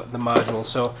mount the modules.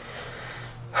 So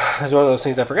it's one of those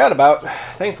things I forgot about.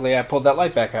 Thankfully, I pulled that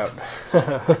light back out.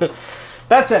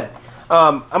 That's it.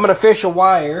 I'm going to fish a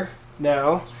wire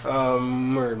now.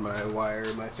 Where'd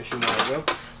my fishing wire go?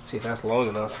 Let's see if that's long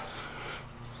enough.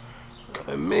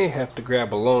 I may have to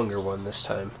grab a longer one this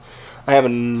time. I have a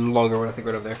longer one, I think,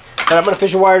 right over there. And I'm going to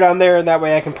fish a wire down there, and that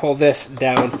way I can pull this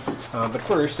down. But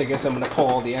first, I guess I'm going to pull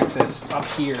all the excess up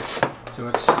here, so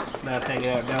it's not hanging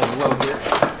out down below here.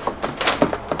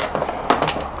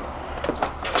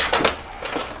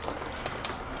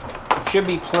 Should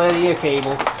be plenty of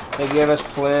cable. They give us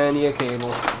plenty of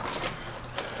cable.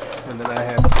 And then I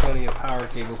have plenty of power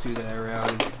cable too that I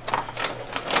routed.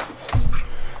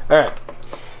 Alright.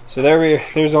 So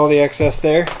there's all the excess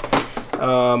there.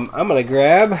 I'm going to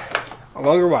grab a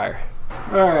longer wire.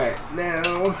 Alright,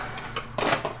 now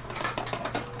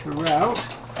the route.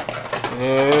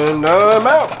 And I'm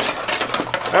out.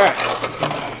 Alright.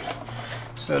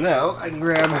 So now I can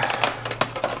grab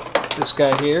this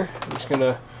guy here. I'm just going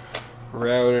to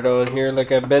route it on here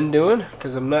like I've been doing,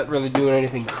 because I'm not really doing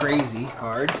anything crazy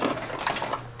hard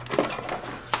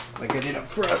like I did up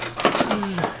front.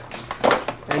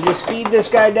 And just feed this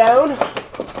guy down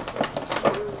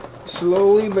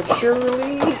slowly but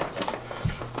surely.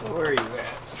 Where are you at?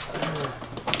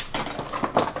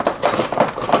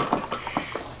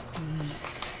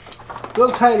 A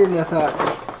little tighter than I thought.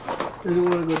 Doesn't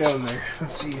want to go down there.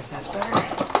 Let's see if that's better.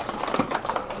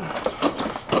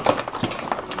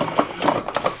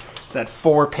 It's that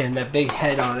 4-pin, that big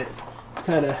head on it,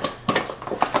 kind of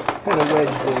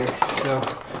wedged there. So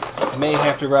I may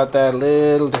have to route that a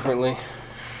little differently.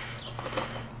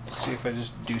 Let's see if I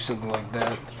just do something like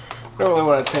that. I don't really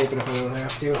want to tape it if I don't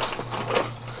have to.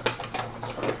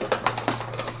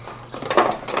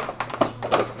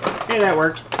 Okay, that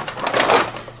worked.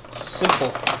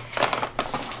 Simple.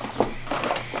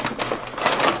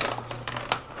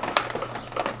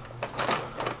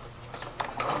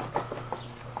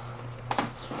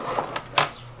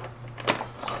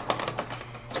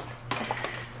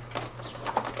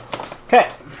 Okay.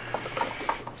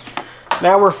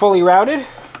 Now we're fully routed.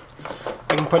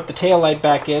 I can put the tail light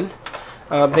back in.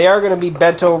 They are going to be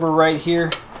bent over right here.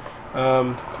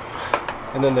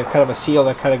 And then there's kind of a seal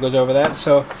that kind of goes over that.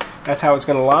 So that's how it's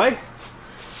going to lie.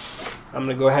 I'm going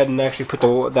to go ahead and actually put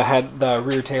the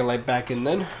rear tail light back in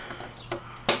then.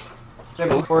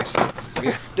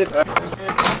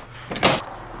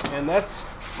 And that's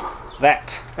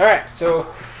that. Alright, so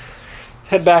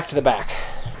head back to the back.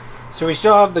 So we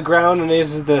still have the ground, and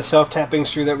this is the self-tapping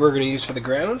screw that we're going to use for the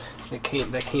ground that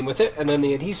came with it. And then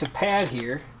the adhesive pad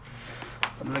here,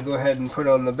 I'm going to go ahead and put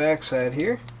on the back side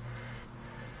here.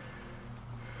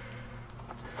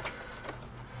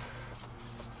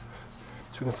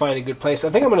 So we can find a good place. I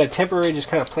think I'm going to temporarily just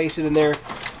kind of place it in there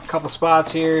a couple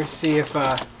spots here, see if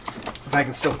I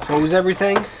can still close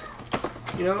everything,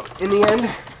 you know, in the end.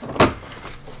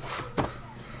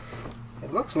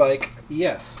 It looks like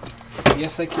yes.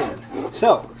 Yes, I can.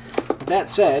 So, with that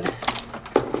said,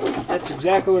 that's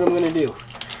exactly what I'm going to do.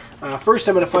 First,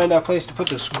 I'm going to find out a place to put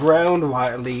this ground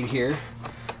wire lead here.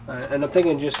 And I'm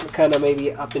thinking just kind of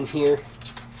maybe up in here.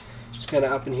 Just kind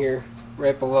of up in here,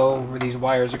 right below where these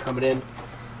wires are coming in.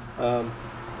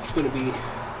 It's going to be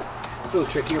a little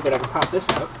trickier, but I can pop this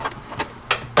out.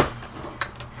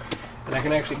 And I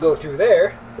can actually go through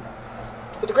there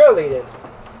to put the ground lead in.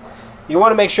 You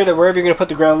want to make sure that wherever you're going to put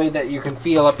the ground lead that you can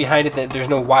feel up behind it that there's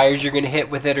no wires you're going to hit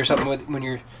with it or something when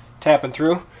you're tapping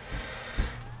through.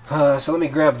 So let me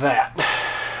grab that.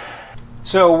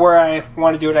 So where I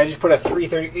want to do it, I just put a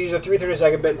 3/30, use a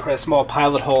 3/32 bit and put a small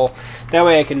pilot hole. That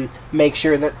way I can make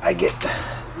sure that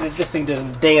that this thing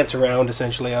doesn't dance around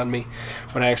essentially on me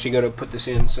when I actually go to put this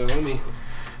in. So let me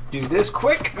do this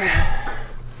quick. And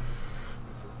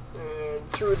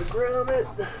through the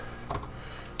grommet.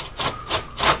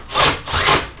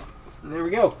 And there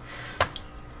we go.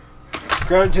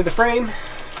 Ground it to the frame.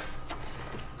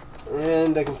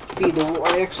 And I can feed the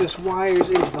excess wires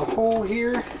into the hole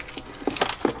here.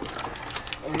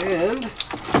 And then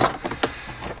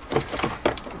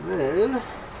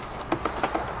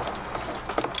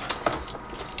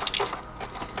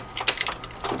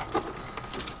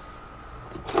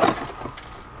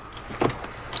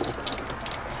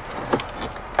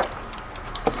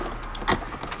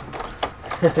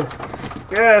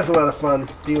yeah, it's a lot of fun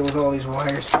dealing with all these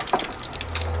wires.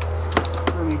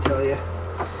 Let me tell you.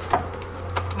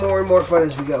 More and more fun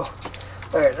as we go.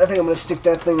 Alright, I think I'm going to stick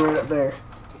that thing right up there.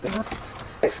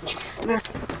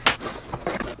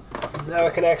 Now I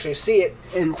can actually see it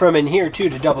from in here too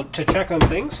to check on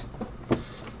things.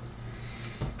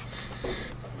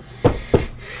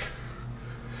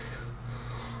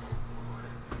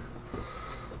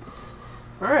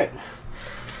 Alright.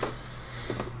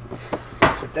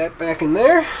 Put that back in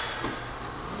there.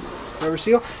 Rubber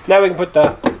seal. Now we can put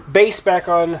the base back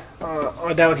on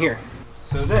down here.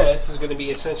 So this is going to be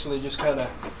essentially just kind of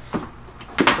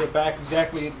put it back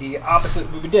exactly the opposite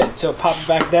we did. So pop it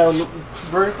back down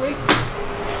vertically.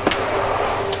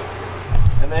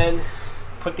 And then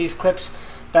put these clips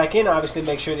back in. Obviously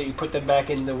make sure that you put them back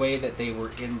in the way that they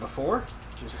were in before.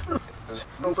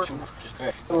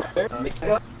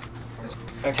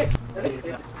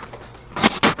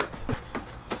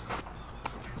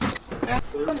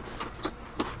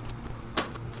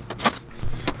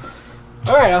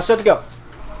 Alright, all set to go.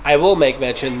 I will make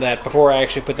mention that before I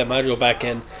actually put that module back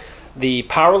in, the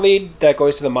power lead that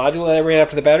goes to the module that I ran up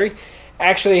to the battery,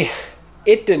 actually,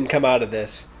 it didn't come out of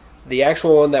this. The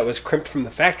actual one that was crimped from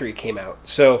the factory came out.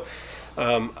 So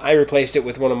I replaced it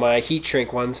with one of my heat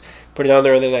shrink ones, put it on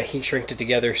there, and then I heat shrinked it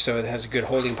together so it has a good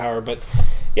holding power. But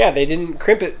yeah, they didn't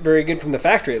crimp it very good from the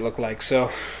factory, it looked like. So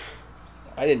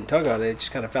I didn't tug on it, it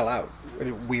just kind of fell out.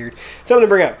 Weird. Something to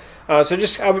bring up. So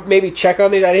just I would maybe check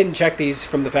on these. I didn't check these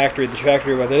from the factory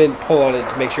one. I didn't pull on it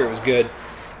to make sure it was good.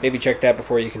 Maybe check that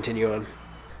before you continue on.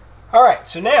 Alright,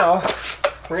 so now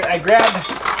I grabbed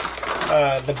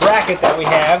the bracket that we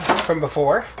have from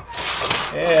before.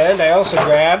 And I also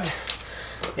grabbed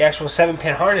the actual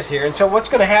 7-pin harness here. And so what's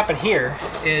going to happen here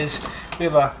is we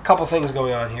have a couple things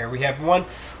going on here. We have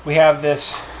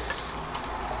this,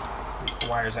 the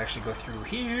wires actually go through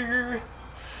here.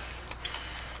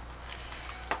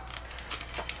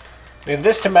 We have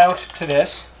this to mount to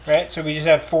this, right? So we just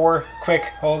have 4 quick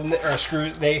holes in the, or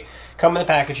screws. They come in the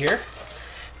package here.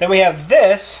 Then we have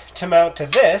this to mount to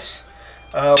this,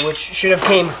 which should have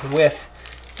came with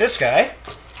this guy.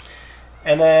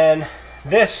 And then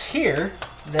this here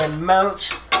then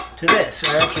mounts to this.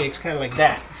 So actually it's kind of like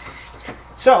that.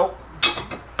 So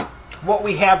what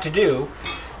we have to do,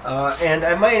 and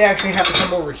I might actually have to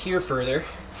come over here further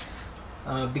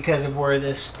because of where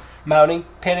this mounting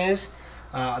pin is.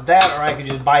 That, or I could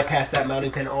just bypass that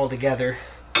mounting pin altogether.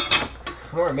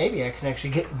 Or maybe I can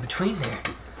actually get in between there.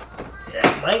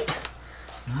 That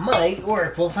might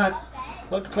work. We'll have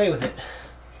to play with it.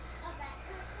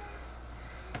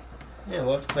 Yeah,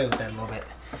 we'll have to play with that a little bit.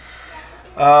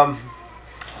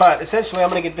 But essentially, I'm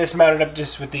going to get this mounted up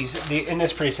just with these. And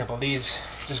it's pretty simple. These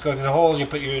just go through the holes. You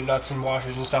put your nuts and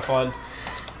washers and stuff on.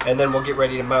 And then we'll get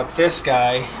ready to mount this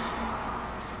guy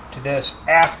to this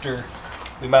after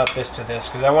we mount this to this,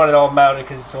 because I want it all mounted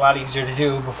because it's a lot easier to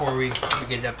do before we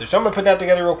get it up there. So I'm going to put that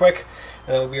together real quick,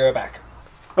 and then we'll be right back.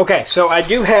 Okay, so I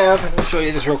do have, I'll show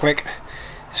you this real quick.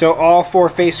 So all 4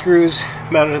 face screws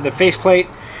mounted to the face plate,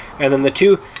 and then the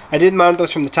 2, I did mount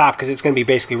those from the top because it's going to be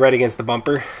basically right against the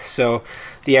bumper. So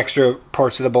the extra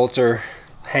parts of the bolts are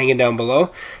hanging down below.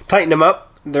 Tighten them up.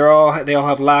 They all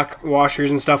have lock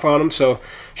washers and stuff on them, so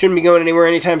shouldn't be going anywhere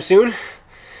anytime soon.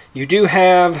 You do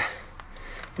have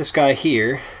this guy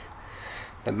here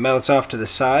that mounts off to the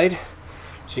side,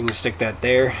 so you can stick that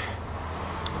there,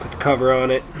 put the cover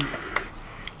on it,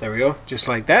 there we go, just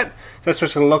like that. So that's what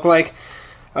it's going to look like.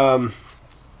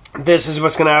 This is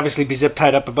what's going to obviously be zip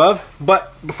tied up above,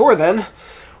 but before then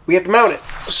we have to mount it.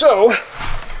 So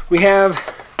we have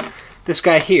this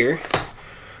guy here,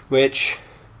 which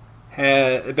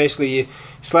basically you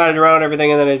slide it around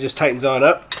everything and then it just tightens on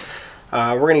up.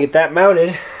 We're going to get that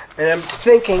mounted. And I'm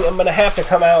thinking I'm going to have to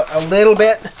come out a little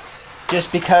bit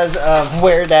just because of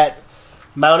where that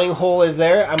mounting hole is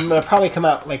there. I'm going to probably come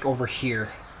out like over here,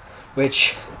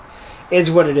 which is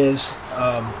what it is.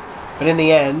 But in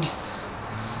the end,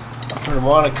 I'm going to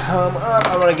want to come up.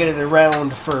 I want to get it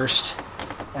around first,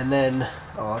 and then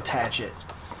I'll attach it.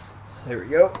 There we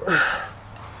go.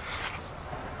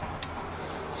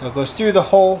 So it goes through the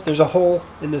hole. There's a hole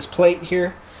in this plate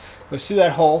here. Goes through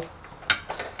that hole.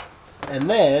 And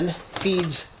then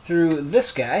feeds through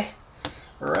this guy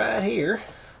right here.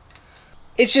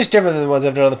 It's just different than the ones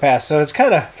I've done in the past, so it's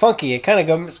kind of funky. It kind of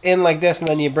goes in like this, and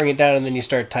then you bring it down, and then you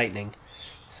start tightening.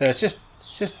 So it's just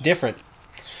different.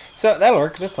 So that'll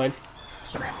work. That's fine.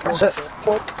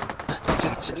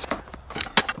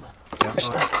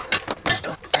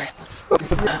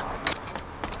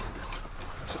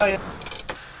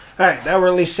 All right, now we're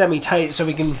at least semi-tight, so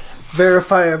we can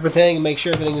verify everything and make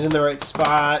sure everything's in the right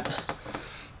spot.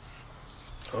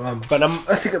 But I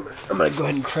think I'm going to go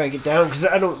ahead and crank it down because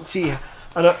I don't see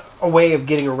a way of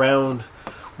getting around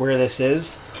where this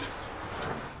is.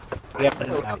 Yeah,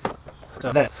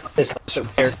 so that this so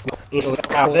there is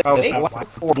out this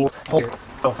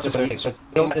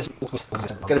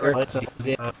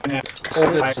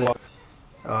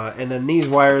and then these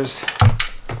wires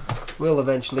will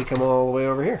eventually come all the way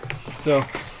over here. So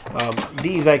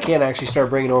these I can actually start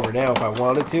bringing over now if I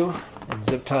wanted to, and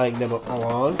zip tying them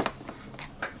along,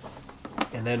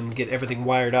 and then get everything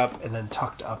wired up and then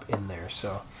tucked up in there.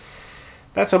 So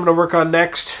that's what I'm going to work on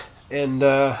next, and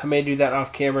I may do that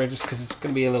off camera just because it's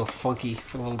going to be a little funky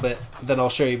for a little bit. Then I'll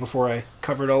show you before I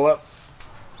cover it all up.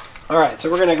 Alright, so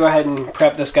we're going to go ahead and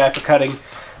prep this guy for cutting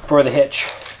for the hitch,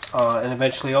 and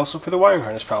eventually also for the wiring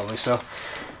harness probably. So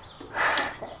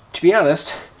to be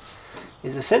honest,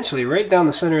 is essentially right down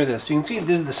the center of this. You can see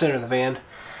this is the center of the van,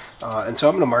 and so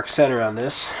I'm going to mark center on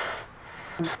this.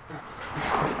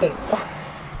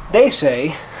 They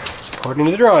say, according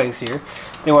to the drawings here,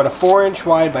 they want a 4-inch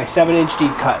wide by 7-inch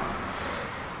deep cut.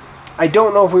 I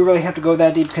don't know if we really have to go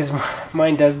that deep because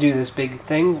mine does do this big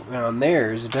thing. On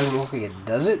theirs, it doesn't look like it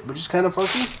does it, which is kind of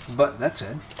funky, but that's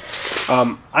it.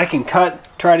 I can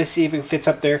cut, try to see if it fits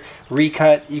up there,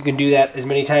 recut. You can do that as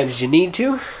many times as you need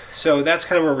to. So that's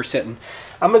kind of where we're sitting.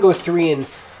 I'm going to go 3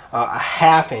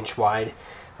 1/2 inch wide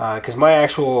because my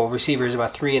actual receiver is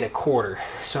about 3 1/4.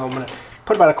 So I'm going to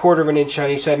put about 1/4 of an inch on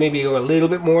each side, maybe go a little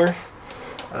bit more.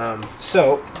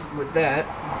 So with that,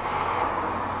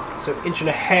 so 1 1/2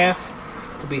 inch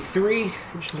will be 3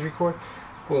 1 3/4,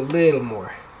 or a little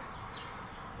more.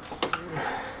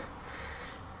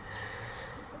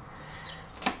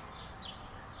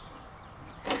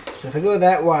 So if I go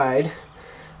that wide,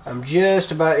 I'm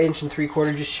just about 1 3/4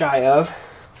 inches, just shy of.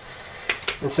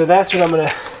 And so that's what I'm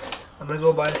gonna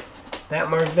go by that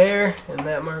mark there and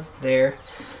that mark there.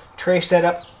 Trace that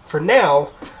up. For now,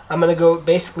 I'm gonna go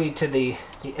basically to the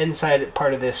inside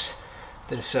part of this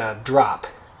drop.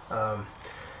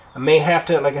 I may have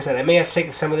to, like I said, I may have to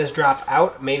take some of this drop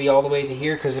out, maybe all the way to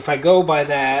here, because if I go by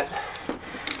that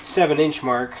 7-inch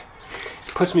mark,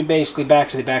 it puts me basically back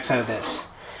to the back side of this.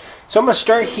 So I'm going to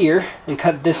start here and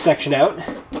cut this section out,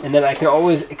 and then I can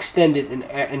always extend it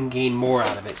and gain more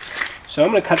out of it. So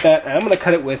I'm going to cut that, and I'm going to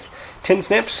cut it with tin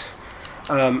snips,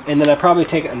 and then I probably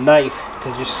take a knife to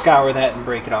just scour that and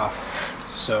break it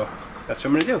off. So that's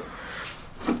what I'm going to do.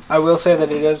 I will say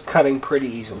that it is cutting pretty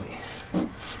easily.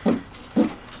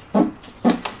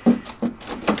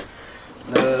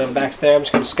 Now that I'm back there, I'm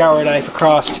just going to scour a knife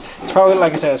across. It's probably,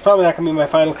 like I said, it's probably not going to be my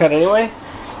final cut anyway,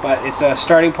 but it's a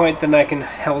starting point. Then I can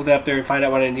hold it up there and find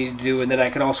out what I need to do, and then I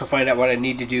can also find out what I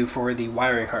need to do for the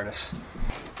wiring harness.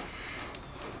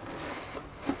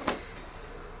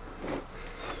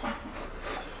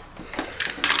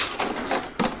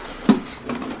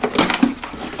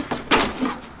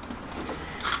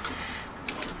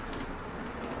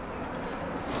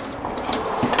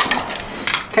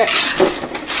 Okay,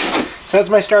 so that's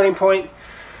my starting point.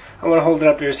 I want to hold it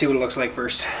up there to see what it looks like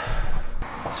first.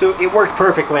 So it worked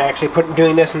perfectly actually,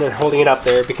 doing this and then holding it up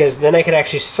there, because then I could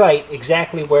actually sight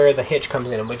exactly where the hitch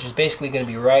comes in, which is basically going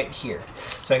to be right here.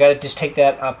 So I got to just take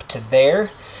that up to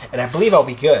there, and I believe I'll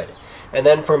be good. And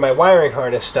then for my wiring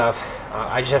harness stuff,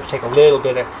 I just have to take a little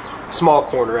bit of small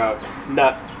corner out,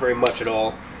 not very much at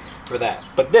all for that.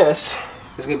 But this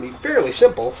is going to be fairly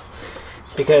simple,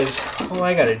 because all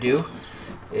I got to do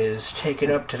is take it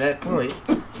up to that point.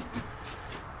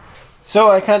 So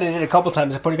I kind of did a couple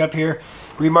times. I put it up here,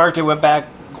 remarked it, went back,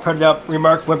 put it up,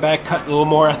 remarked, went back, cut a little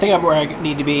more. I think I'm where I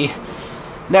need to be.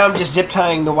 Now I'm just zip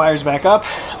tying the wires back up.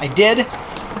 I did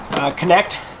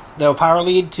connect the power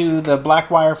lead to the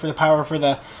black wire for the power for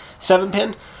the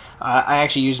 7-pin. I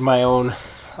actually used my own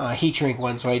heat shrink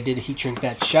one, so I did heat shrink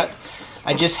that shut.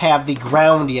 I just have the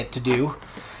ground yet to do,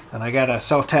 and I got a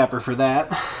self-tapper for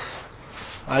that.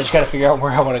 I just got to figure out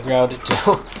where I want to ground it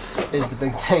to is the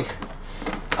big thing.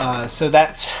 So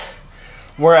that's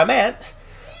where I'm at.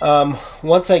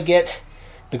 Once I get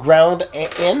the ground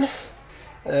in,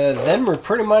 then we're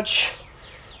pretty much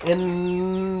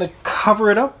in the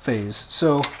cover it up phase.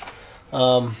 So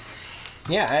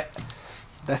yeah,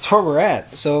 that's where we're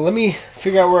at. So let me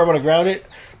figure out where I'm going to ground it.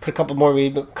 Put a couple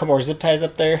more zip ties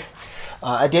up there.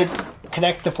 I did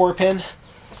connect the 4-pin.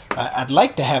 I'd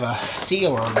like to have a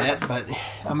seal on that, but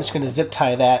I'm just going to zip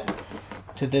tie that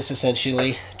to this,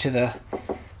 essentially, to the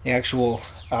actual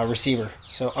receiver.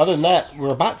 So other than that, we're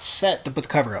about set to put the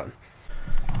cover on.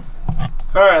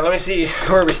 Alright, let me see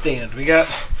where we stand. We got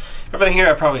everything here.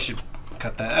 I probably should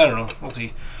cut that. I don't know. We'll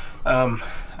see.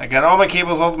 I got all my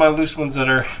cables, all of my loose ones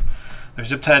they're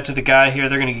zip tied to the guy here.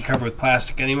 They're going to get covered with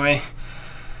plastic anyway.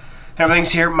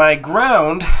 Everything's here. My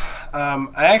ground, I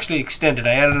actually extended.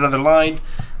 I added another line.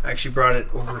 I actually brought it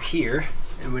over here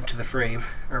and went to the frame,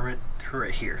 or went through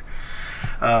right here.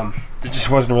 There just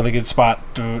wasn't a really good spot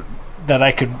that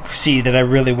I could see that I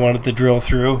really wanted to drill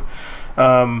through.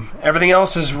 Everything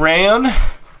else is ran,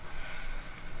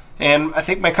 and I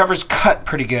think my cover's cut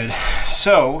pretty good.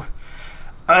 So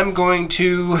I'm going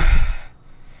to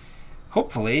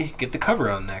hopefully get the cover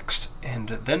on next, and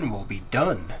then we'll be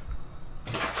done.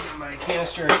 Get my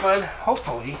canister in fun.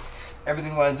 Hopefully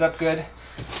everything lines up good.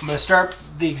 I'm going to start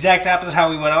the exact opposite how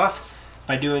we went off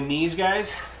by doing these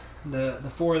guys, the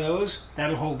 4 of those.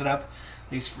 That'll hold it up,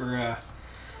 at least for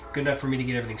good enough for me to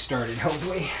get everything started,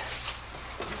 hopefully.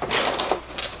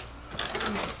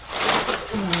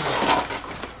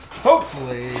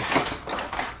 Hopefully.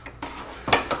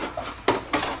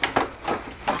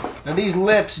 Now these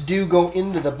lips do go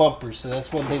into the bumpers, so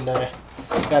that's one thing that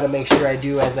I got to make sure I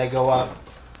do as I go up.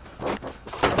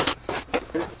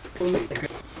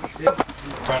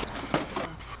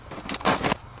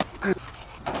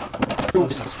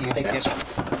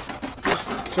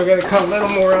 So I got to cut a little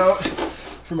more out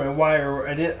for my wire.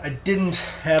 I didn't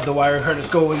have the wiring harness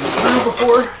going through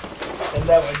before, and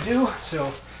that would do,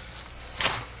 so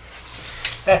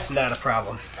that's not a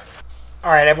problem.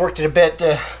 Alright, I've worked it a bit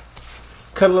to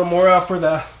cut a little more off for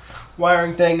the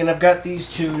wiring thing, and I've got these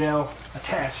two now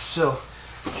attached, so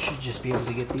I should just be able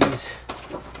to get these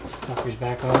suckers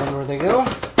back on where they go.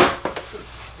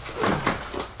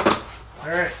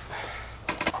 Alright.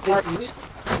 I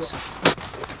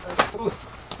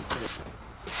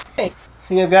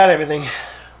think I've got everything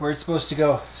where it's supposed to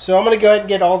go. So I'm going to go ahead and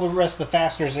get all the rest of the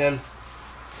fasteners in,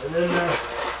 and then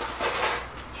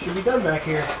should be done back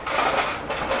here.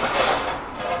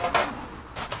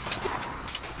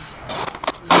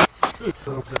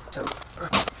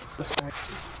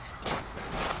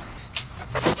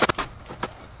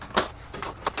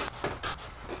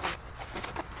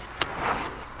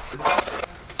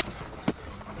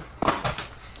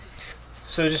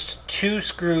 So just 2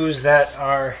 screws that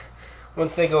are,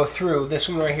 once they go through, this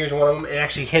one right here is one of them. It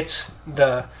actually hits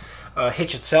the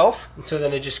hitch itself, and so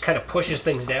then it just kind of pushes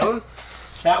things down.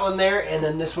 That one there, and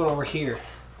then this one over here.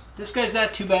 This guy's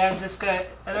not too bad. This guy,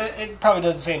 and it probably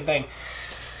does the same thing.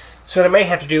 So what I may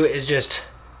have to do is just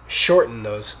shorten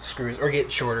those screws or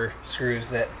get shorter screws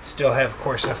that still have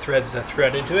coarse enough threads to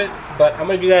thread into it. But I'm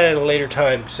going to do that at a later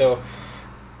time, so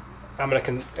I'm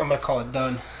gonna call it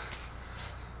done.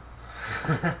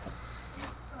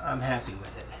 I'm happy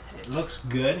with it. It looks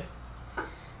good.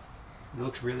 It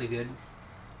looks really good.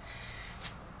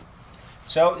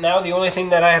 So now the only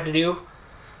thing that I have to do,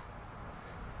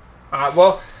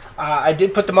 I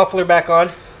did put the muffler back on.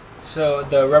 So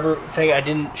the rubber thing, I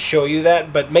didn't show you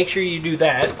that, but make sure you do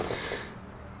that.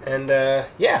 And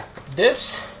yeah,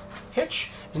 this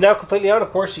hitch is now completely on.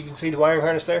 Of course, you can see the wiring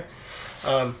harness there.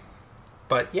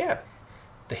 But yeah,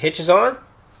 the hitch is on.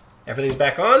 Everything's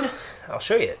back on. I'll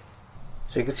show you it.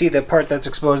 So you can see the part that's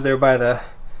exposed there by the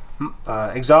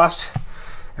exhaust.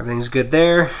 Everything's good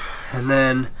there. And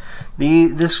then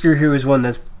this screw here is one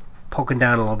that's poking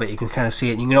down a little bit. You can kind of see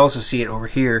it. You can also see it over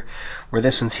here where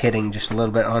this one's hitting just a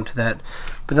little bit onto that.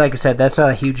 But like I said, that's not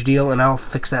a huge deal, and I'll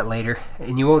fix that later.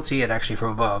 And you won't see it actually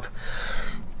from above.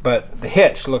 But the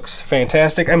hitch looks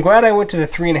fantastic. I'm glad I went to the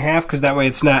 3.5 because that way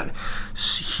it's not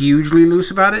hugely loose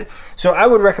about it. So I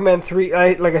would recommend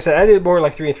 3. Like I said, I did more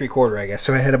like 3 3/4, I guess.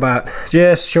 So I had about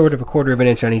just short of 1/4 of an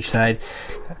inch on each side.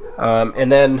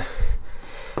 And then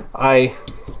I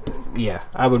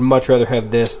would much rather have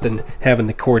this than having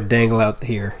the cord dangle out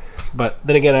here. But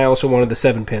then again, I also wanted the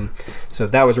 7-pin, so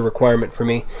that was a requirement for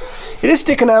me. It is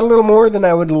sticking out a little more than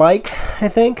I would like, I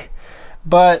think,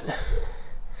 but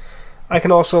I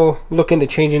can also look into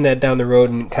changing that down the road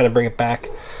and kind of bring it back.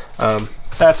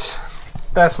 That's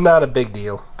not a big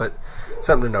deal, but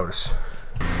something to notice.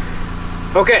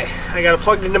 Okay, I got it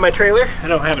plugged into my trailer. I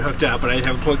don't have it hooked up, but I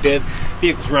have it plugged in.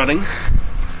 Vehicle's running.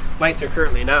 Lights are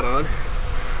currently not on.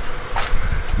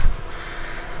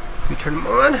 We turn them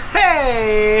on.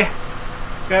 Hey!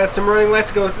 Got some running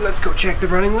lights. Let's go check the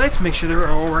running lights. Make sure they're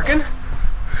all working.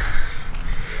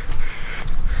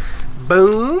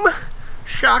 Boom!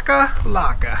 Shaka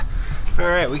laka.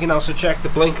 Alright, we can also check the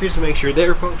blinkers to make sure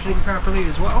they're functioning properly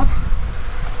as well.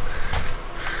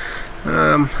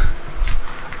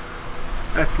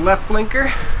 That's left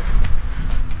blinker.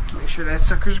 Make sure that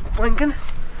sucker's blinking.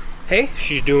 Hey,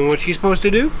 she's doing what she's supposed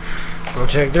to do. We'll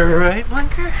check the right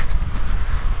blinker.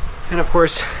 And of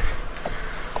course,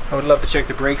 I would love to check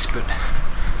the brakes, but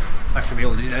I'm not going to be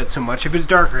able to do that so much if it's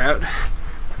darker out.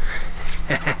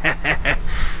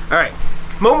 Alright,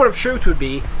 moment of truth would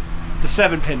be the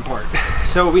 7-pin port.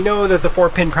 So we know that the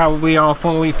 4-pin probably all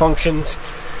fully functions.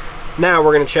 Now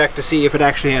we're going to check to see if it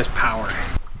actually has power.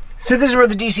 So this is where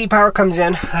the DC power comes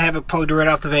in. I have it plugged right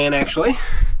off the van actually.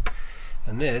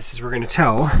 And this is where we're going to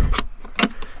tell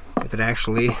if it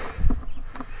actually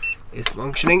is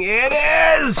functioning. It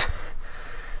is!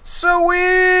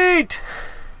 Sweet!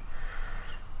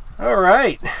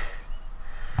 Alright.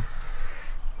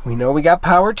 We know we got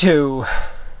power too.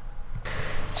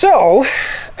 So,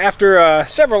 after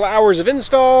several hours of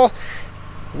install,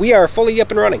 we are fully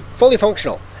up and running, fully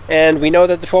functional. And we know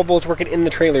that the 12 volts working in the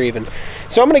trailer even.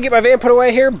 So I'm going to get my van put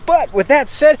away here, but with that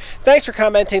said, thanks for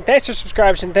commenting, thanks for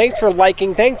subscribing, thanks for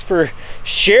liking, thanks for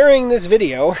sharing this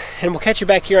video, and we'll catch you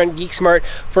back here on GeekSmart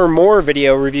for more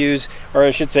video reviews, or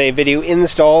I should say video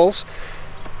installs.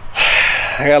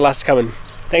 I got lots coming.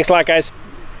 Thanks a lot, guys.